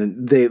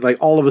and they like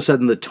all of a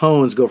sudden the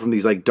tones go from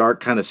these like dark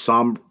kind of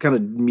somber, kind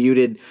of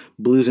muted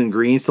blues and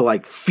greens to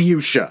like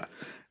fuchsia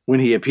when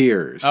he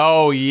appears.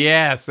 Oh,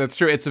 yes, that's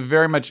true. It's a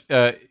very much,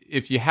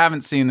 if you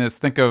haven't seen this,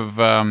 think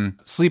of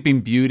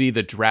Sleeping Beauty,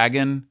 the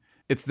dragon.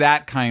 It's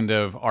that kind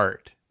of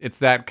art. It's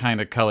that kind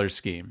of color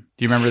scheme.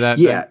 Do you remember that?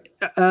 Yeah.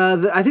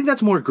 I think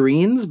that's more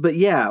greens, but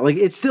yeah, like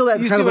it's still that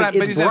kind of like,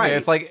 it's bright.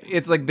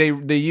 It's like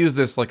they use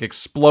this like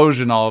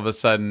explosion all of a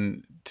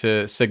sudden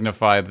to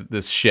signify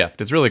this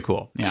shift. It's really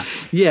cool. Yeah.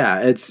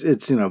 Yeah,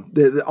 it's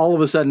all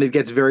of a sudden it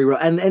gets very real,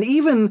 and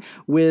even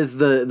with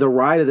the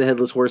ride of the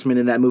Headless Horseman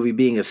in that movie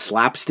being as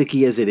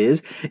slapsticky as it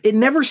is,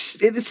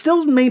 it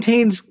still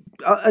maintains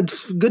a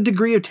good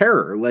degree of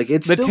terror. Like the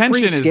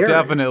tension is scary.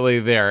 Definitely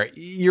there.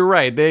 You're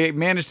right. They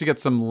managed to get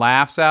some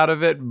laughs out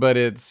of it, but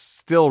it's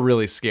still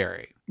really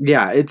scary.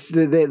 Yeah, it's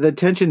the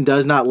tension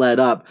does not let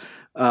up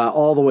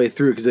all the way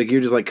through, because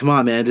you're just like, come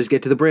on, man, just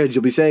get to the bridge,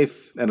 you'll be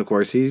safe. And of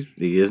course, he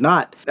is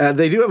not.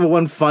 They do have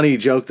one funny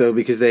joke though,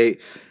 because they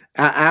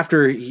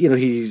after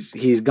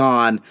he's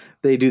gone,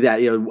 they do that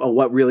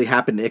what really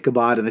happened to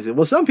Ichabod, and they say,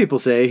 well, some people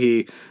say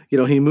he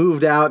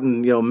moved out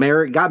and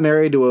got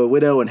married to a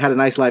widow and had a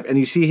nice life, and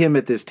you see him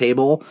at this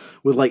table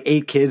with like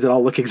 8 kids that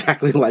all look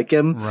exactly like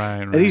him,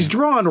 right. And he's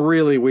drawn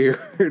really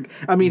weird.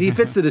 I mean, he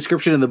fits the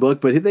description in the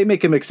book, but they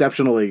make him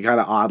exceptionally kind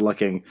of odd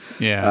looking.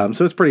 Yeah,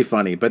 so it's pretty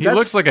funny. But he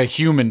looks like a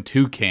human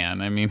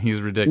toucan. I mean,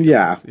 he's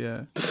ridiculous.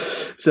 Yeah.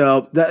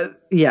 So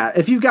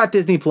if you've got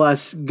Disney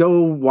Plus,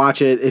 go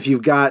watch it. If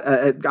you've got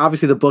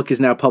obviously the book is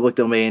now public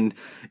domain.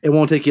 It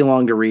won't take you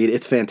long to read.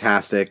 It's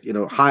fantastic.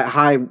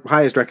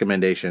 Highest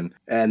recommendation.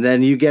 And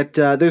then you get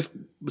there's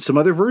some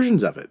other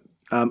versions of it.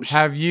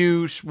 Have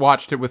you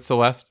watched it with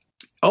Celeste?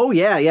 Oh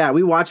yeah.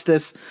 We watched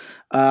this.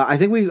 I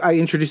think I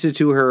introduced it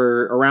to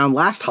her around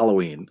last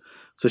Halloween.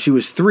 So she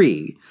was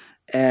 3,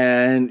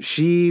 and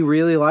she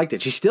really liked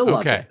it. She still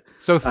loves it.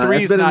 So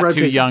 3 is not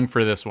too young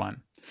for this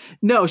one.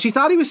 No, she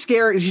thought he was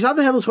scary. She thought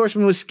the Headless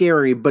Horseman was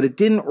scary, but it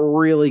didn't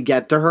really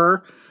get to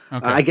her.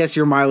 Okay. I guess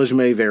your mileage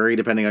may vary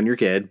depending on your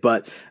kid,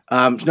 but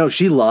no,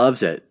 she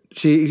loves it.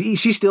 She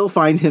still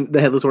finds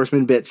the Headless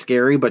Horseman bit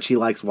scary, but she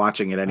likes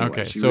watching it anyway.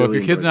 Okay, so if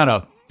your kid's not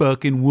a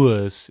fucking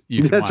wuss,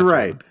 you can That's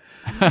right.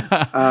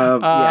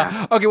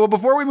 Yeah. Okay, well,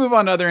 before we move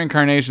on to other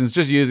incarnations,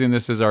 just using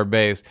this as our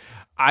base,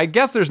 I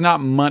guess there's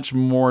not much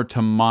more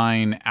to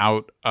mine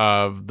out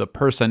of the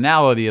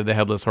personality of the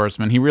Headless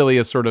Horseman. He really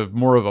is sort of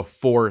more of a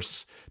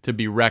force to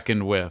be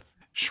reckoned with,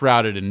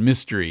 shrouded in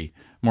mystery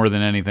more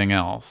than anything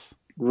else.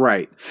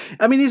 Right.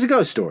 I mean, he's a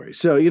ghost story,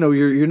 so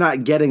you're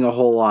not getting a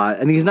whole lot,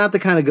 and he's not the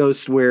kind of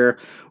ghost where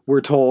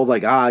we're told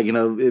like,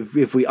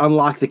 if we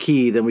unlock the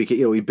key, then we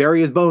can, we bury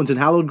his bones in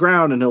hallowed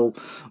ground and he'll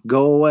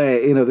go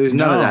away. There's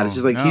none of that. It's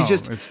just like he's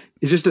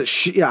just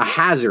a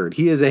hazard.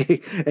 He is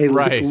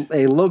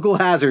a local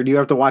hazard you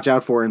have to watch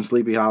out for in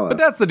Sleepy Hollow. But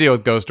that's the deal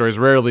with ghost stories.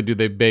 Rarely do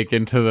they bake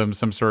into them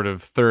some sort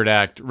of third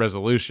act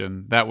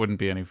resolution. That wouldn't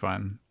be any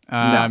fun.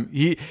 No.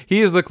 He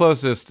is the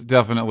closest,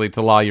 definitely,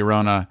 to La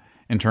Llorona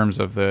in terms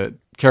of the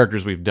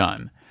characters we've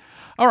done.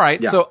 All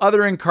right, so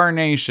other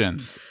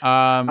incarnations.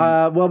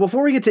 Well,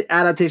 before we get to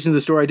adaptations of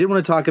the story, I did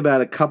want to talk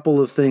about a couple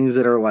of things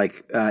that are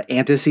like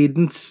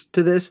antecedents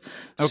to this.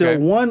 Okay. So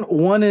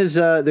one is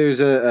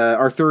there's a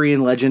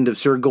Arthurian legend of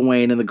Sir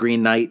Gawain and the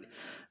Green Knight,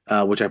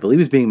 which I believe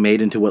is being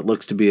made into what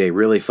looks to be a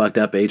really fucked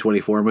up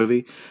A24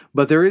 movie.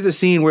 But there is a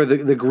scene where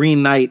the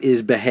Green Knight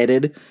is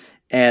beheaded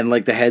and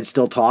like the head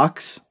still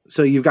talks.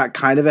 So you've got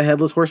kind of a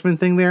Headless Horseman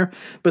thing there.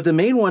 But the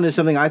main one is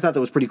something I thought that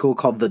was pretty cool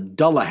called the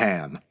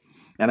Dullahan.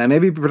 And I may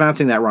be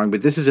pronouncing that wrong,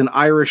 but this is an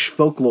Irish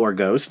folklore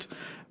ghost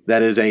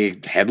that is a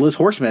Headless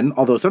Horseman,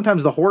 although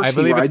sometimes the horse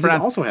he rides is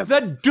also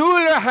headless. The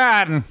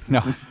Dullahan! No.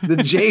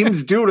 The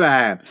James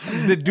Dullahan.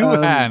 The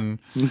Dullahan.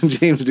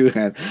 James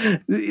Dullahan.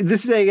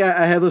 This is a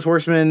Headless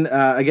Horseman.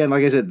 Again,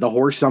 like I said, the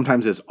horse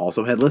sometimes is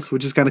also headless,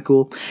 which is kind of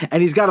cool.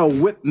 And he's got a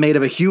whip made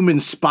of a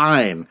human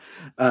spine,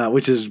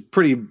 which is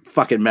pretty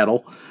fucking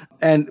metal.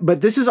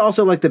 But this is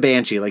also like the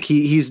Banshee. Like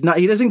he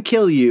doesn't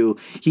kill you.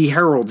 He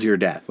heralds your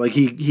death. Like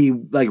he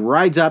like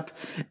rides up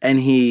and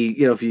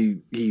if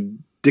he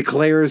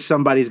declares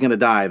somebody's going to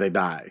die, they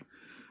die.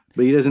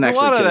 But he doesn't actually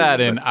kill you. A lot of that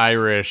in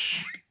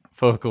Irish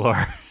folklore.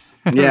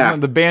 Yeah.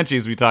 The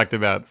Banshees we talked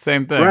about.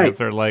 Same thing. Right. It's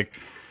sort of like,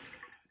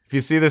 if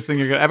you see this thing,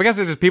 you're going to... I guess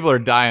it's just people are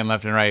dying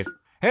left and right.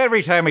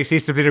 Every time I see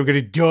something, I'm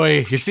going to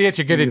die. You see it,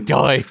 you're going to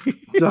die.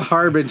 It's a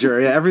harbinger.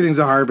 Yeah, everything's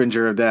a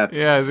harbinger of death.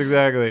 Yes,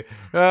 exactly.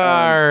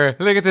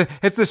 Look at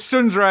it's the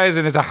sun's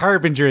rising. It's a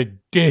harbinger of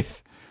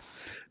death.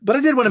 But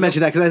I did want to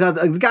mention that because I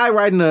thought the guy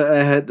riding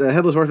a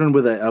Headless Horseman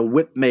with a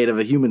whip made of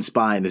a human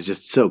spine is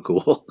just so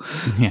cool.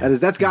 Yeah.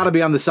 That's got to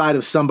be on the side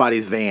of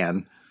somebody's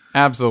van.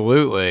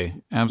 Absolutely.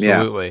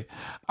 Yeah.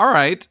 All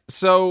right.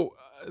 So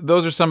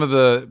those are some of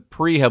the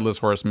pre-Headless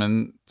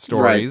Horseman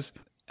stories.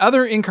 Right.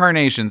 Other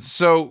incarnations.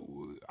 So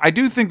I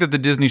do think that the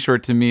Disney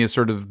short to me is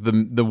sort of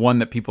the one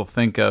that people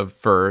think of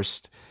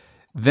first.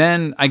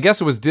 Then I guess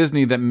it was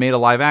Disney that made a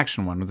live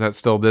action one. Was that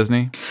still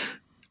Disney?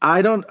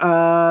 I don't.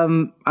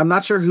 I'm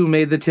not sure who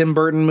made the Tim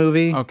Burton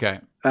movie. Okay.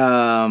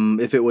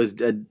 If it was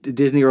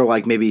Disney or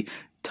like maybe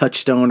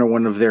Touchstone or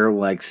one of their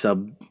like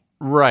sub.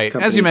 Right.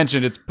 companies. As you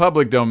mentioned, it's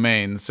public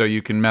domain, so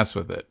you can mess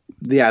with it.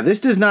 Yeah,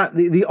 this does not.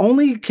 The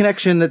only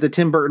connection that the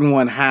Tim Burton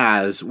one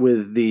has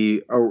with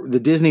the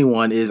Disney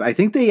one is I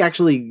think they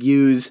actually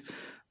use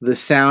the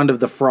sound of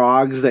the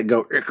frogs that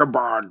go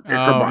Ichabod,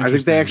 Ichabod. I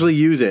think they actually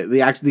use it.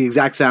 The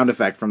exact sound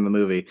effect from the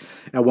movie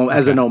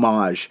as an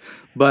homage.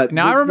 But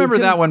now I remember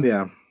that one.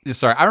 Yeah.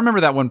 Sorry, I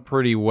remember that one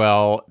pretty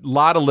well. A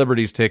lot of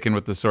liberties taken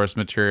with the source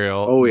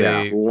material. Oh,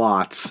 yeah,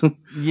 lots.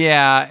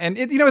 Yeah, and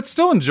it's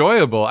still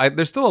enjoyable.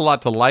 There's still a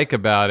lot to like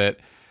about it.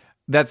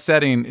 That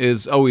setting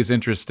is always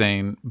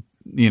interesting.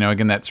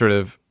 Again, that sort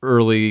of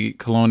early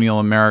colonial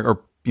America,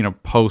 or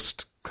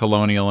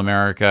post-colonial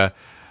America.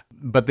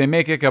 But they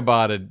make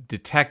Ichabod a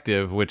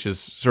detective, which is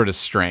sort of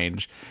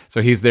strange.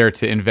 So he's there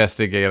to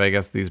investigate, I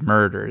guess, these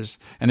murders.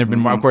 And there've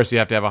been more, of course, you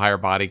have to have a higher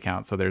body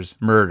count, so there's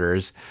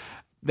murders.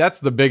 That's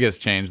the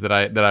biggest change that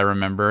I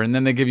remember. And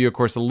then they give you, of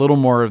course, a little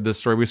more of this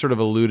story. We sort of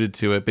alluded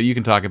to it, but you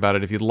can talk about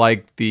it if you'd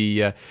like.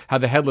 How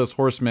the Headless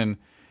Horseman,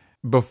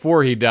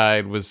 before he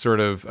died, was sort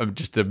of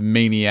just a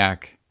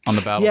maniac on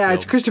the battlefield. Yeah,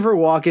 it's Christopher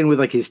Walken with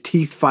like his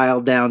teeth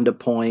filed down to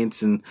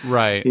points, and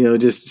right,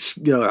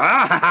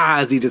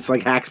 as he just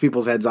like hacks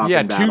people's heads off. Yeah,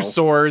 in battle. 2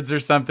 swords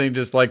or something,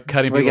 just like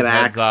cutting people's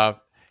heads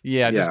off.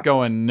 Yeah, just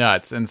going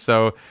nuts. And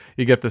so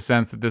you get the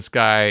sense that this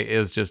guy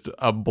is just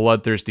a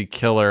bloodthirsty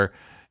killer,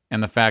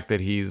 and the fact that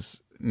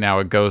he's now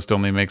a ghost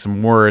only makes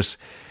him worse.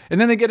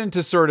 And then they get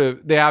into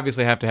they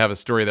obviously have to have a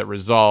story that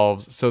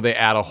resolves, so they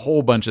add a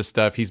whole bunch of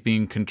stuff. He's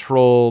being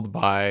controlled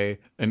by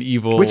an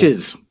evil...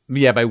 Witches.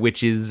 Yeah, by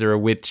witches or a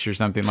witch or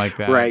something like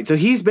that. Right. So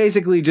he's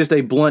basically just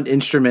a blunt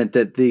instrument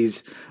that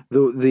the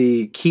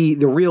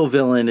real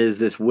villain is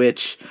this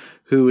witch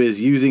who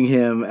is using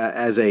him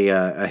as a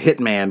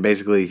hitman.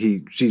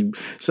 Basically, she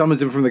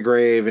summons him from the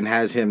grave and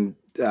has him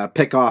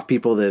pick off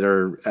people that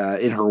are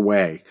in her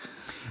way.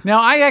 Now,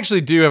 I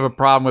actually do have a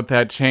problem with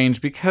that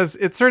change because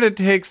it sort of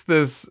takes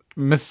this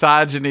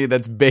misogyny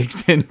that's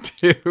baked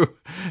into,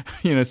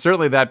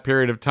 certainly that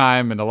period of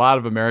time and a lot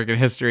of American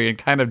history, and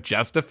kind of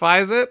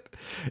justifies it.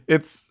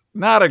 It's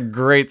not a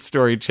great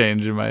story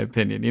change, in my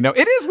opinion.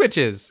 It is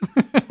witches,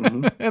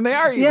 mm-hmm. and they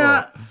are evil.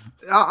 Yeah,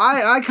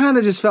 I kind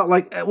of just felt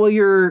like, well,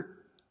 you're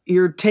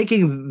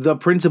taking the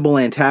principal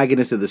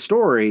antagonist of the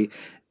story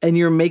and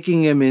you're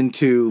making him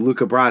into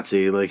Luca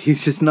Brasi. Like,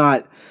 he's just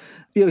not...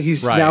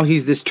 Now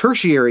he's this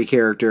tertiary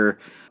character,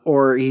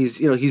 or he's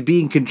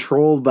being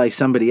controlled by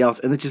somebody else,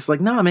 and it's just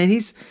like, nah, man,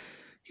 he's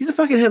the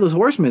fucking Headless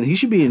Horseman. He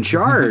should be in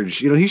charge.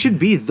 He should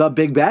be the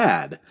big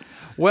bad.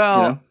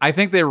 Well, I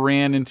think they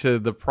ran into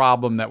the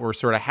problem that we're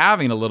sort of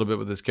having a little bit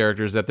with this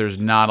character, is that there's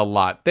not a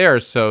lot there.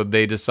 So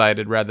they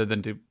decided, rather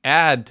than to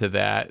add to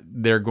that,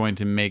 they're going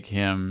to make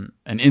him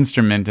an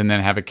instrument and then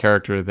have a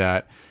character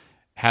that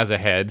has a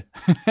head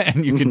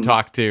and you can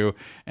talk to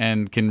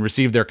and can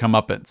receive their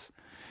comeuppance.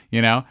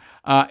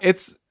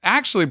 It's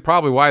actually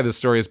probably why the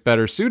story is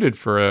better suited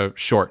for a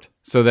short,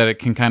 so that it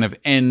can kind of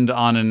end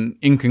on an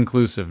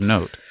inconclusive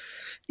note.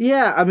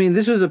 Yeah, I mean,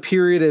 this was a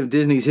period of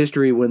Disney's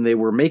history when they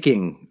were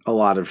making a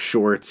lot of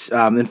shorts.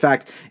 In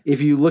fact,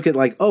 if you look at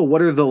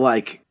what are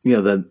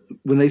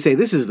when they say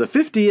this is the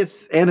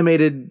 50th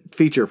animated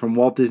feature from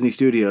Walt Disney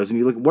Studios, and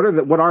you look,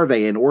 what are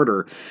they in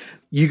order?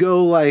 You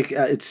go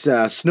it's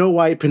Snow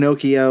White,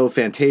 Pinocchio,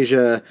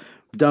 Fantasia,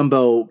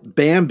 Dumbo,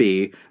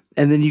 Bambi.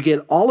 And then you get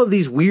all of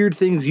these weird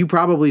things you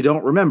probably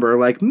don't remember,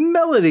 like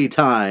Melody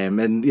Time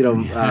and,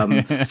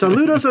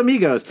 Saludos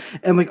Amigos,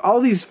 and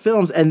all these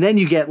films. And then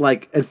you get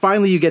and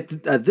finally you get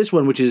this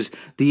one, which is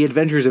The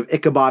Adventures of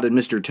Ichabod and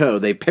Mr.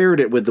 Toad. They paired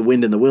it with The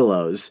Wind in the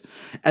Willows.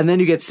 And then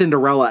you get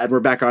Cinderella, and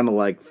we're back on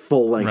to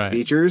full-length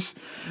features.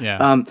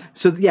 Yeah.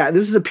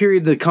 This is a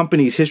period in the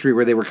company's history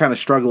where they were kind of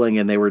struggling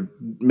and they were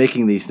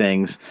making these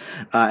things.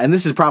 And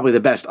this is probably the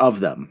best of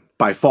them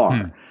by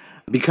far.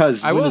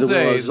 Because I will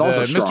say is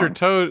also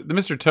the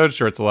Mr. Toad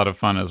short's a lot of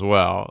fun as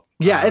well.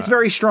 Yeah, it's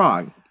very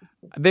strong.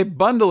 They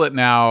bundle it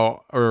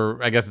now, or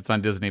I guess it's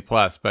on Disney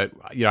Plus, but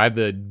I have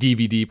the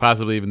DVD,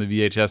 possibly even the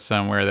VHS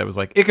somewhere, that was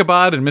like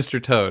Ichabod and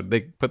Mr. Toad.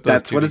 They put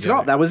those two together. It's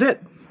called. That was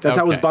it. That's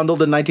how it was bundled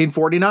in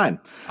 1949.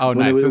 Oh,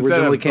 nice. So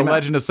instead of The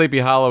Legend of Sleepy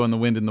Hollow and The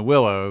Wind in the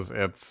Willows,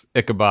 it's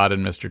Ichabod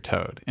and Mr.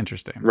 Toad.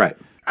 Interesting. Right.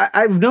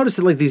 I've noticed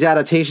that these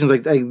adaptations,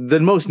 the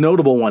most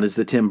notable one is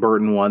the Tim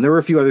Burton one. There were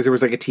a few others. There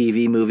was a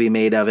TV movie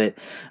made of it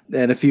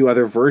and a few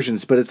other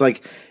versions, but it's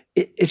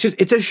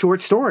it's a short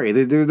story.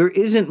 There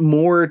isn't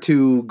more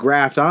to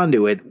graft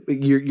onto it.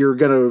 You're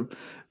going to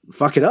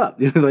fuck it up.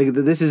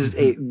 This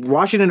is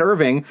Washington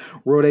Irving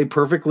wrote a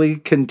perfectly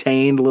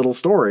contained little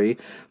story.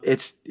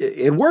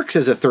 It works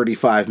as a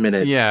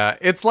 35-minute. Yeah,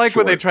 it's like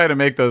short. When they try to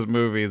make those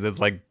movies, it's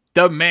like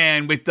The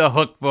Man with the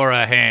Hook for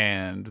a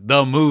Hand,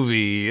 the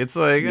movie. It's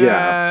like,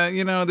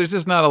 there's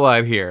just not a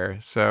lot here.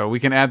 So we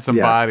can add some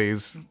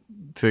bodies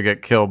to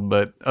get killed,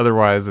 but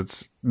otherwise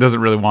it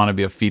doesn't really want to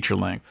be a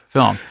feature-length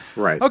film.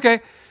 Right. Okay.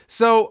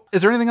 So,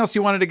 is there anything else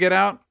you wanted to get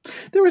out?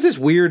 There was this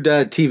weird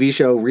TV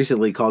show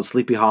recently called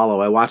Sleepy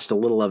Hollow. I watched a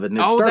little of it, and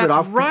it started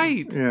off...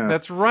 right. Yeah.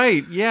 That's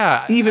right.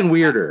 Yeah. Even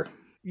weirder.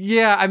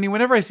 I mean,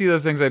 whenever I see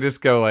those things, I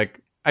just go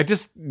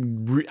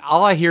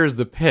all I hear is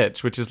the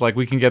pitch, which is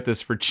we can get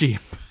this for cheap.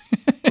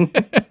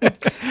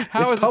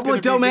 It's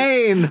public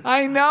domain.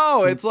 I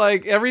know. It's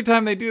every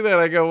time they do that,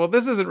 I go, well,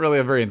 this isn't really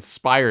a very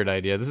inspired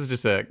idea. This is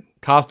just a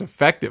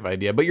cost-effective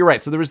idea. But you're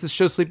right. So there was this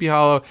show, Sleepy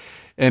Hollow,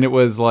 and it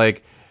was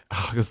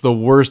Because the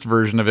worst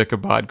version of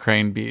Ichabod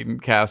Crane being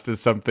cast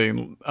as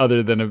something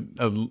other than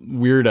a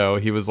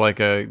weirdo. He was like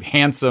a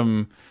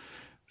handsome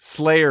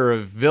slayer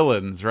of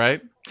villains,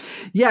 right?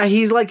 Yeah,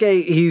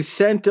 he's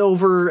sent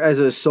over as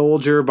a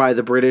soldier by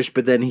the British,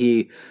 but then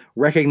he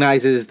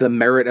recognizes the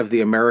merit of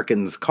the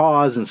Americans'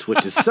 cause and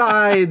switches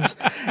sides,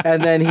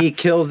 and then he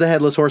kills the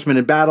Headless Horseman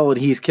in battle, and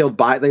he's killed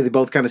by, they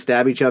both kind of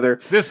stab each other.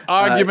 This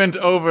argument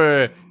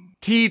over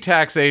tea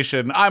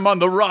taxation, I'm on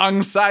the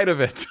wrong side of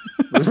it.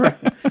 Right.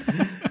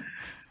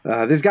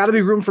 There's got to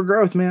be room for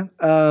growth, man.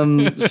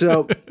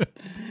 So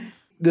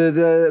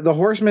the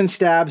horseman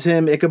stabs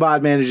him.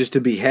 Ichabod manages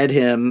to behead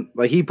him.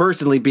 Like, he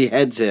personally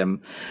beheads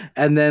him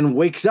and then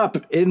wakes up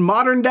in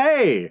modern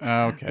day.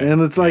 Okay.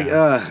 And it's like,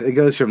 it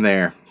goes from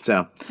there.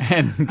 So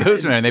and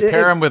goes from there. And they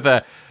pair him with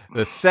the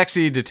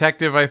sexy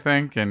detective, I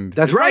think. And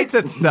that's it right. writes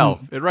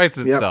itself. It writes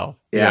itself.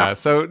 Yep. Yeah.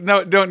 So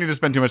no, don't need to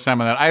spend too much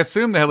time on that. I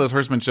assume the Headless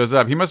Horseman shows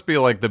up. He must be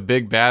like the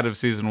big bad of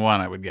season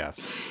 1, I would guess.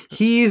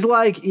 He's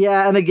like,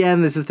 yeah. And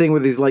again, this is the thing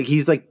where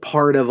he's like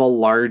part of a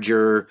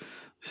larger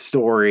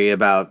story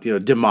about,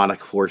 demonic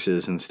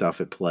forces and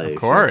stuff at play. Of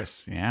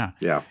course. So, yeah.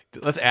 Yeah.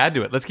 Let's add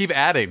to it. Let's keep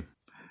adding.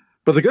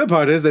 But the good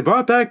part is they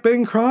brought back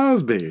Bing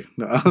Crosby.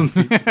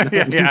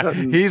 Yeah.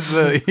 He's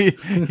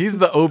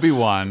the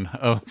Obi-Wan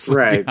of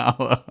Sleepy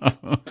Hollow.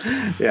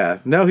 Yeah.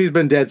 No, he's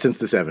been dead since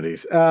the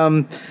 70s.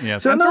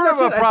 Yes. So sort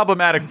of a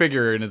problematic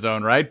figure in his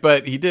own right,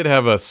 but he did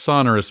have a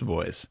sonorous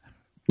voice.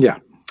 Yeah.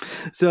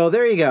 So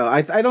there you go.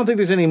 I don't think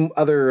there's any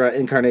other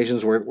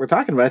incarnations we're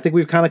talking about. I think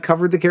we've kind of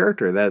covered the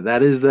character.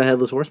 That is the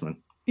Headless Horseman.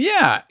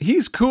 Yeah,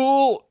 he's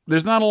cool.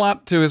 There's not a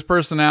lot to his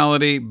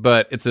personality,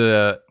 but it's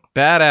a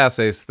badass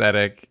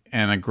aesthetic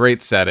and a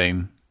great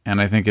setting.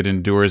 And I think it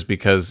endures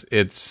because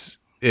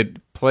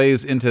it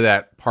plays into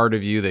that part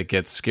of you that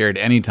gets scared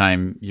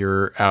anytime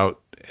you're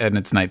out and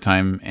it's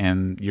nighttime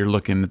and you're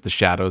looking at the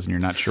shadows and you're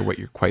not sure what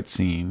you're quite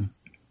seeing.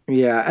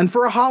 Yeah, and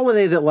for a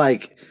holiday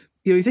that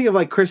you think of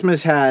like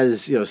Christmas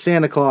has,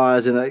 Santa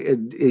Claus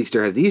and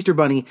Easter has the Easter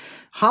Bunny.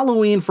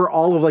 Halloween, for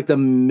all of like the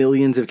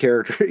millions of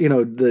characters,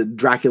 the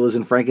Draculas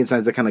and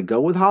Frankensteins that kind of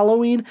go with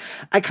Halloween.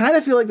 I kind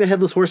of feel like the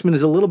Headless Horseman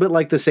is a little bit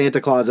like the Santa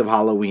Claus of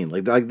Halloween.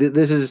 Like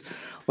this is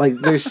like,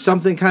 there's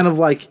something kind of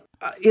like,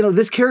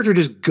 this character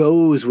just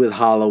goes with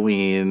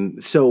Halloween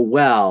so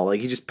well.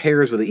 Like, he just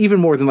pairs with it even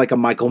more than like a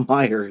Michael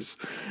Myers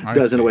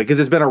does in a way,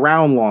 because it's been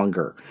around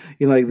longer.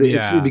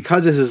 It's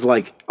because this is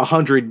like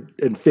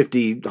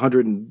 150,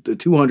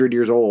 200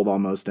 years old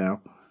almost now.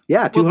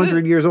 Yeah,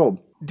 200 years old.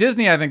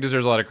 Disney, I think,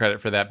 deserves a lot of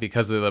credit for that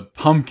because of the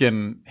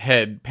pumpkin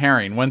head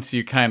pairing. Once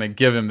you kind of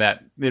give him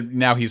that,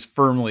 now he's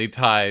firmly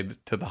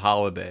tied to the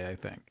holiday, I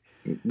think.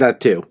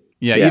 That too.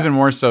 Yeah, even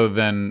more so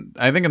than,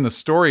 I think in the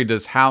story,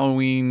 does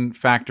Halloween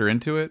factor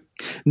into it?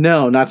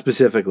 No, not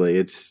specifically.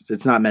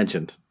 It's not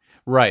mentioned.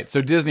 Right.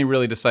 So Disney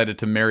really decided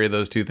to marry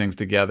those two things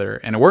together,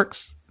 and it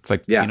works. It's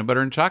like peanut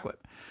butter and chocolate.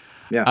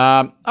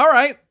 Yeah. All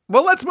right.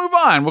 Well, let's move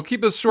on. We'll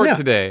keep this short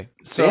today.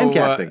 So, fan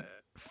casting.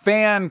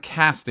 Fan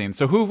casting.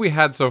 So who have we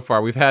had so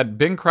far? We've had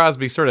Bing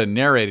Crosby sort of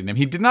narrating him.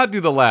 He did not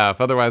do the laugh.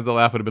 Otherwise, the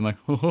laugh would have been like,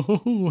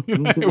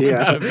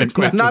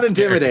 not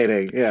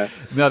intimidating. Yeah.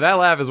 No, that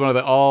laugh is one of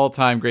the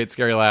all-time great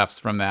scary laughs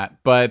from that.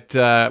 But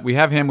we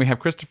have him. We have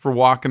Christopher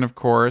Walken, of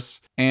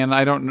course. And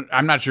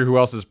I'm not sure who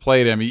else has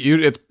played him.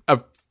 It's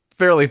a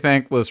fairly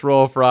thankless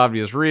role for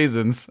obvious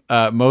reasons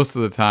most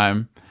of the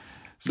time.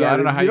 So I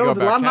don't know how you go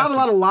about not a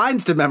lot of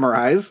lines to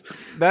memorize.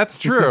 That's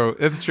true.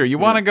 It's true. You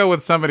want to go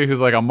with somebody who's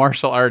like a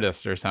martial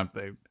artist or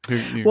something who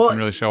you can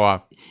really show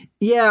off.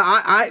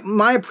 Yeah,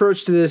 my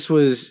approach to this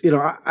was,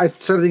 I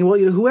started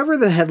thinking, whoever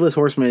the Headless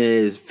Horseman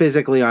is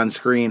physically on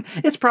screen,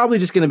 it's probably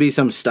just going to be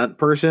some stunt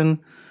person.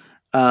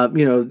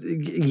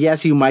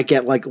 Yes, you might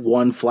get like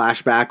one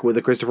flashback with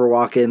a Christopher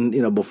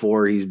Walken,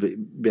 before he's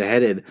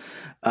beheaded.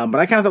 But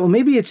I kind of thought,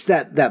 maybe it's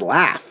that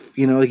laugh,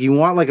 like you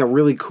want like a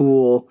really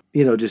cool,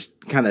 just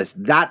kind of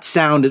that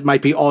sound. It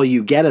might be all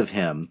you get of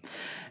him.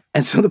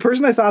 And so the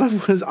person I thought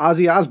of was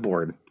Ozzy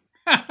Osbourne.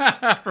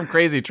 From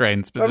Crazy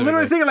Train, specifically. I'm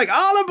literally thinking like,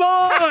 all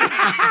aboard!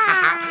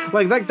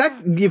 like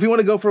that, if you want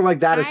to go for like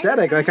that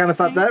aesthetic, I kind of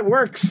thought that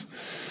works.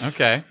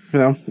 Okay.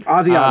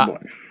 Ozzy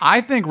Osbourne.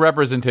 I think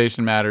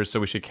representation matters, so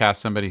we should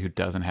cast somebody who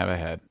doesn't have a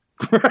head.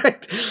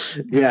 Right.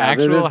 Yeah,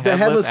 the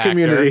headless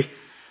community.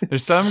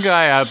 There's some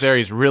guy out there,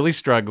 he's really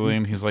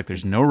struggling. He's like,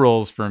 there's no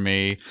roles for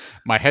me.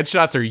 My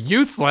headshots are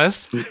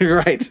useless.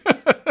 Right.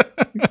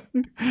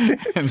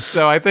 And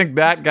so I think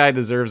that guy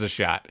deserves a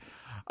shot.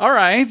 All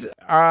right.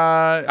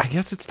 I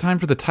guess it's time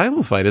for the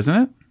title fight,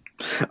 isn't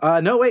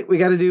it? No, wait. We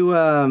got to do...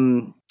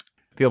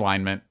 the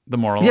alignment. The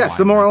moral alignment. Yes,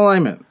 the moral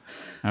alignment.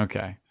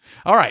 Okay.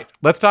 All right.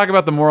 Let's talk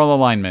about the moral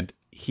alignment.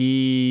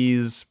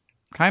 He's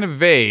kind of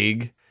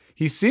vague.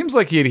 He seems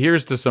like he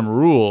adheres to some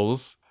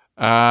rules.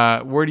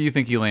 Where do you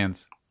think he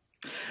lands?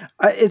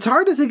 It's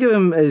hard to think of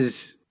him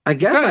as... I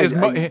guess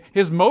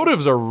his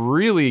motives are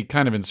really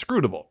kind of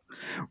inscrutable.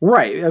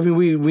 Right. I mean,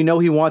 we know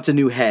he wants a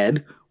new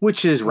head,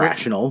 which is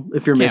rational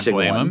if you're missing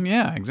one. Can't blame him.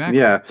 Yeah, exactly.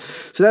 Yeah.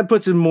 So that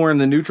puts him more in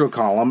the neutral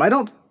column. I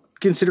don't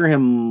consider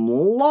him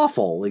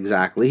lawful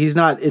exactly. He's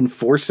not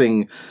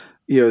enforcing,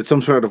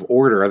 some sort of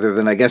order other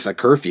than, I guess, a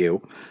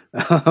curfew.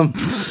 But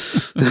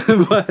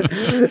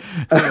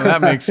that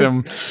makes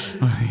him,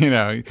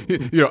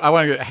 I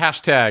want to get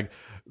hashtag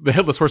the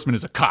Headless Horseman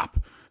is a cop.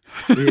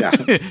 Yeah.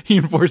 He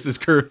enforces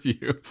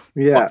curfew.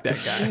 Yeah. Fuck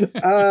that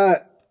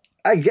guy.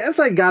 I guess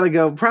I gotta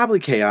go probably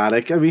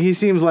chaotic. I mean, he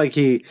seems like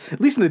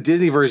at least in the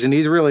Disney version,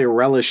 he's really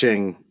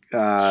relishing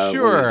what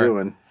he's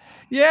doing.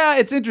 Yeah,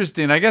 it's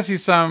interesting. I guess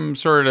he's some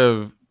sort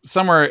of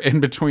somewhere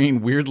in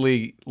between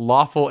weirdly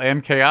lawful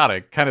and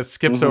chaotic. Kind of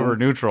skips over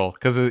neutral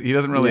because he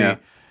doesn't really.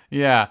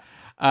 Yeah.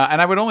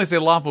 And I would only say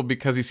lawful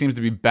because he seems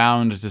to be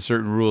bound to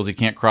certain rules. He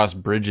can't cross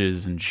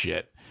bridges and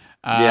shit.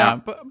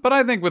 But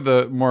I think with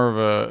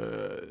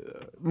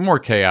more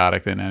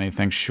chaotic than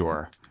anything,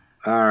 sure.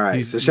 All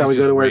right. So shall we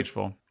go to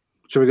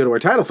our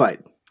title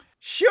fight?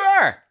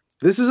 Sure.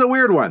 This is a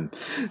weird one.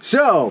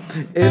 So,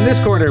 in this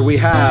corner, we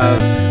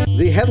have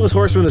the Headless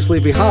Horseman of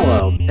Sleepy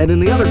Hollow, and in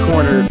the other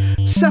corner,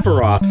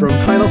 Sephiroth from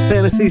Final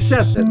Fantasy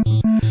VII.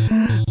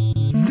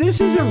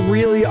 This is a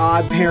really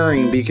odd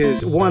pairing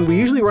because, one, we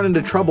usually run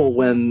into trouble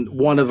when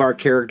one of our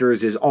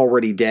characters is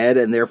already dead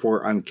and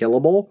therefore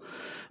unkillable,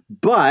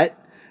 but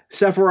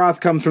Sephiroth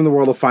comes from the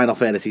world of Final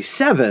Fantasy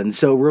VII,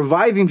 so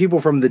reviving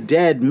people from the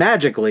dead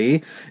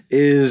magically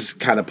is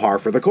kind of par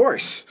for the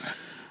course.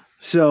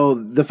 So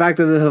the fact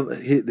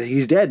that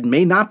he's dead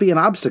may not be an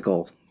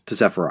obstacle to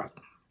Sephiroth.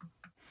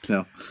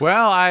 No.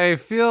 Well, I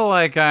feel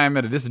like I'm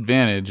at a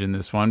disadvantage in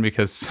this one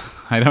because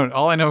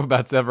all I know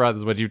about Sephiroth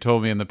is what you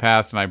told me in the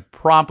past, and I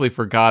promptly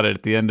forgot it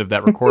at the end of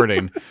that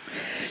recording.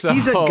 So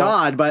he's a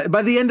god, but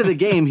by the end of the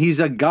game,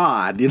 he's a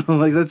god.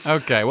 That's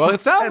okay. Well,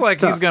 it sounds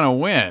like he's going to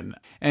win,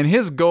 and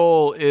his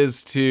goal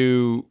is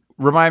to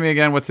remind me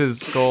again. What's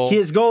his goal?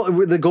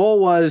 The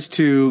goal was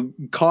to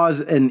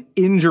cause an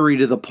injury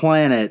to the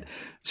planet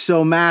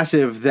so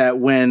massive that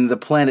when the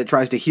planet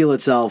tries to heal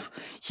itself,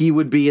 he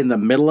would be in the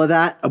middle of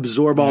that,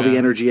 absorb all the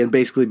energy, and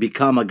basically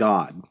become a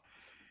god.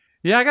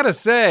 Yeah, I gotta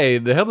say,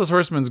 the Headless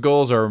Horseman's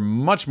goals are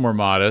much more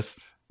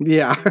modest.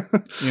 Yeah.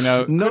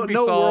 No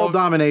world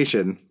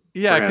domination.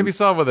 Yeah, it could be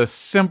solved with a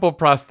simple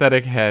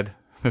prosthetic head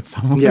that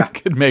someone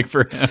could make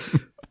for him.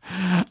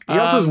 He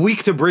also is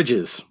weak to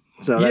bridges.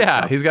 So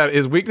he's got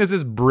his weakness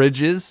is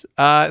bridges.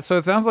 So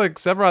it sounds like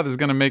Sephiroth is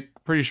going to make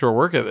pretty short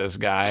work of this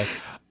guy.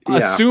 Yeah.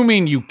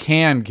 Assuming you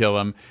can kill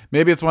him.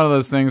 Maybe it's one of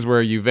those things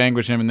where you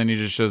vanquish him and then he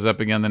just shows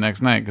up again the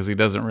next night because he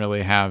doesn't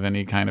really have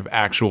any kind of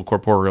actual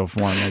corporeal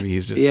form. Maybe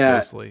he's just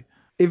ghostly.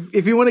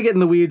 If you want to get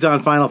in the weeds on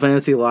Final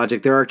Fantasy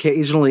logic, there are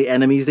occasionally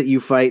enemies that you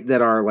fight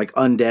that are like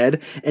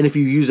undead, and if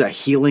you use a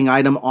healing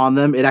item on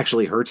them, it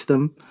actually hurts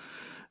them.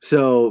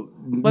 So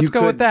let's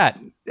go with that.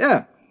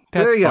 Yeah.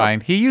 That's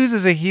fine. He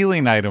uses a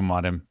healing item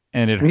on him,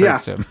 and it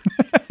hurts him.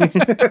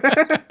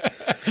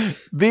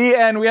 The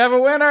end. We have a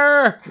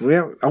winner.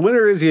 A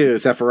winner is you,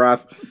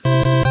 Sephiroth.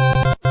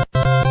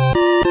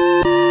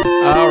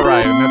 All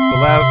right, and that's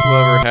the last we'll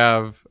ever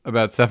have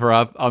about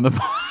Sephiroth on the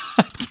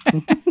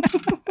podcast.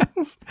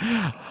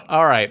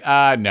 All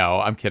right.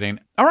 No, I'm kidding.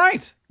 All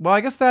right. Well,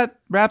 I guess that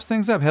wraps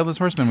things up. Headless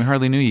Horseman, we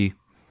hardly knew ye.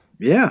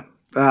 Yeah.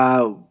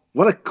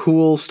 What a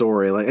cool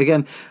story. Like,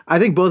 again, I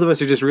think both of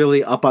us are just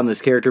really up on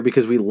this character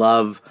because we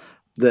love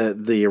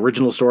the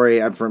original story.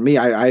 And for me,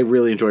 I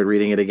really enjoyed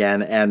reading it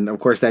again. And of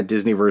course, that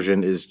Disney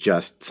version is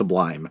just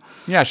sublime.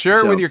 Yeah,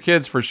 share it with your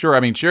kids for sure. I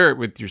mean, share it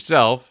with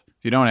yourself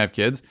if you don't have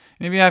kids.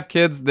 And if you have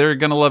kids, they're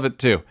going to love it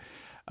too.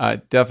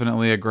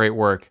 Definitely a great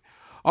work.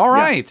 All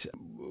right. Yeah.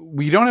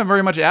 We don't have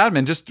very much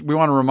admin. We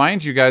want to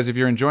remind you guys, if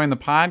you're enjoying the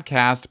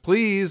podcast,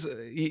 please,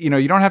 you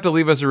don't have to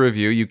leave us a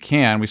review. You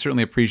can. We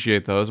certainly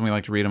appreciate those, and we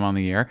like to read them on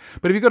the air.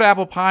 But if you go to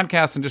Apple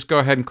Podcasts and just go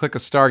ahead and click a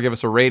star, give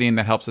us a rating,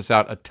 that helps us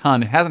out a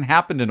ton. It hasn't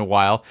happened in a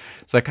while,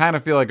 so I kind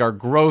of feel like our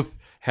growth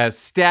has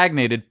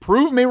stagnated.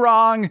 Prove me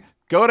wrong.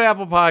 Go to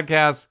Apple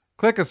Podcasts,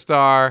 click a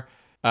star.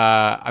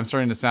 I'm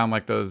starting to sound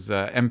like those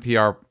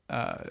NPR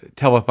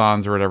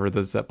telethons or whatever,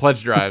 those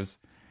pledge drives,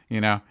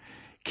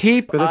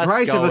 Keep for the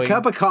price going. of a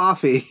cup of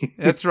coffee.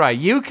 That's right.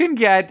 You can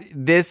get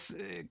this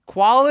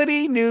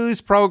quality news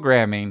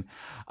programming.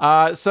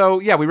 So,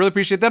 we really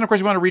appreciate that. And of course,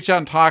 you want to reach out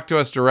and talk to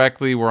us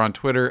directly. We're on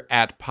Twitter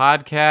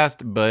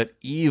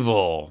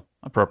 @podcastbuteevil,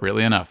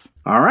 appropriately enough.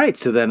 All right.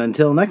 So then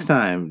until next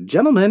time,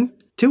 gentlemen,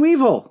 to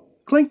evil.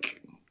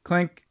 Clink.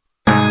 Clink.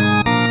 If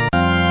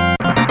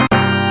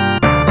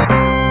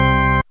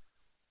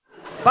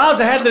I was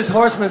a Headless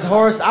Horseman's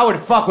horse, I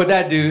would fuck with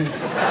that dude.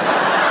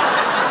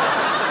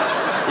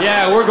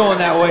 Yeah, we're going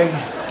that way.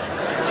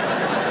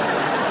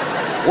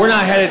 We're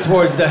not headed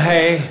towards the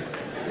hay.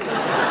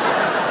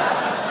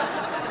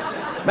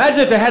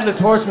 Imagine if the Headless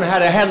Horseman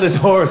had a headless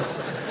horse.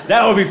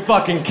 That would be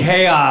fucking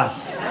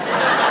chaos.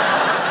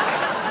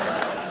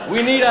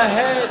 We need a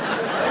head.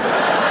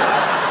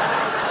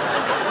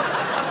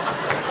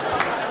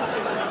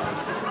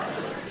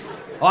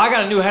 Oh, I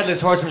got a new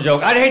Headless Horseman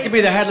joke. I'd hate to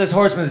be the Headless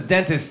Horseman's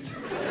dentist.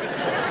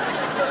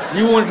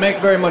 You wouldn't make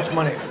very much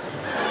money.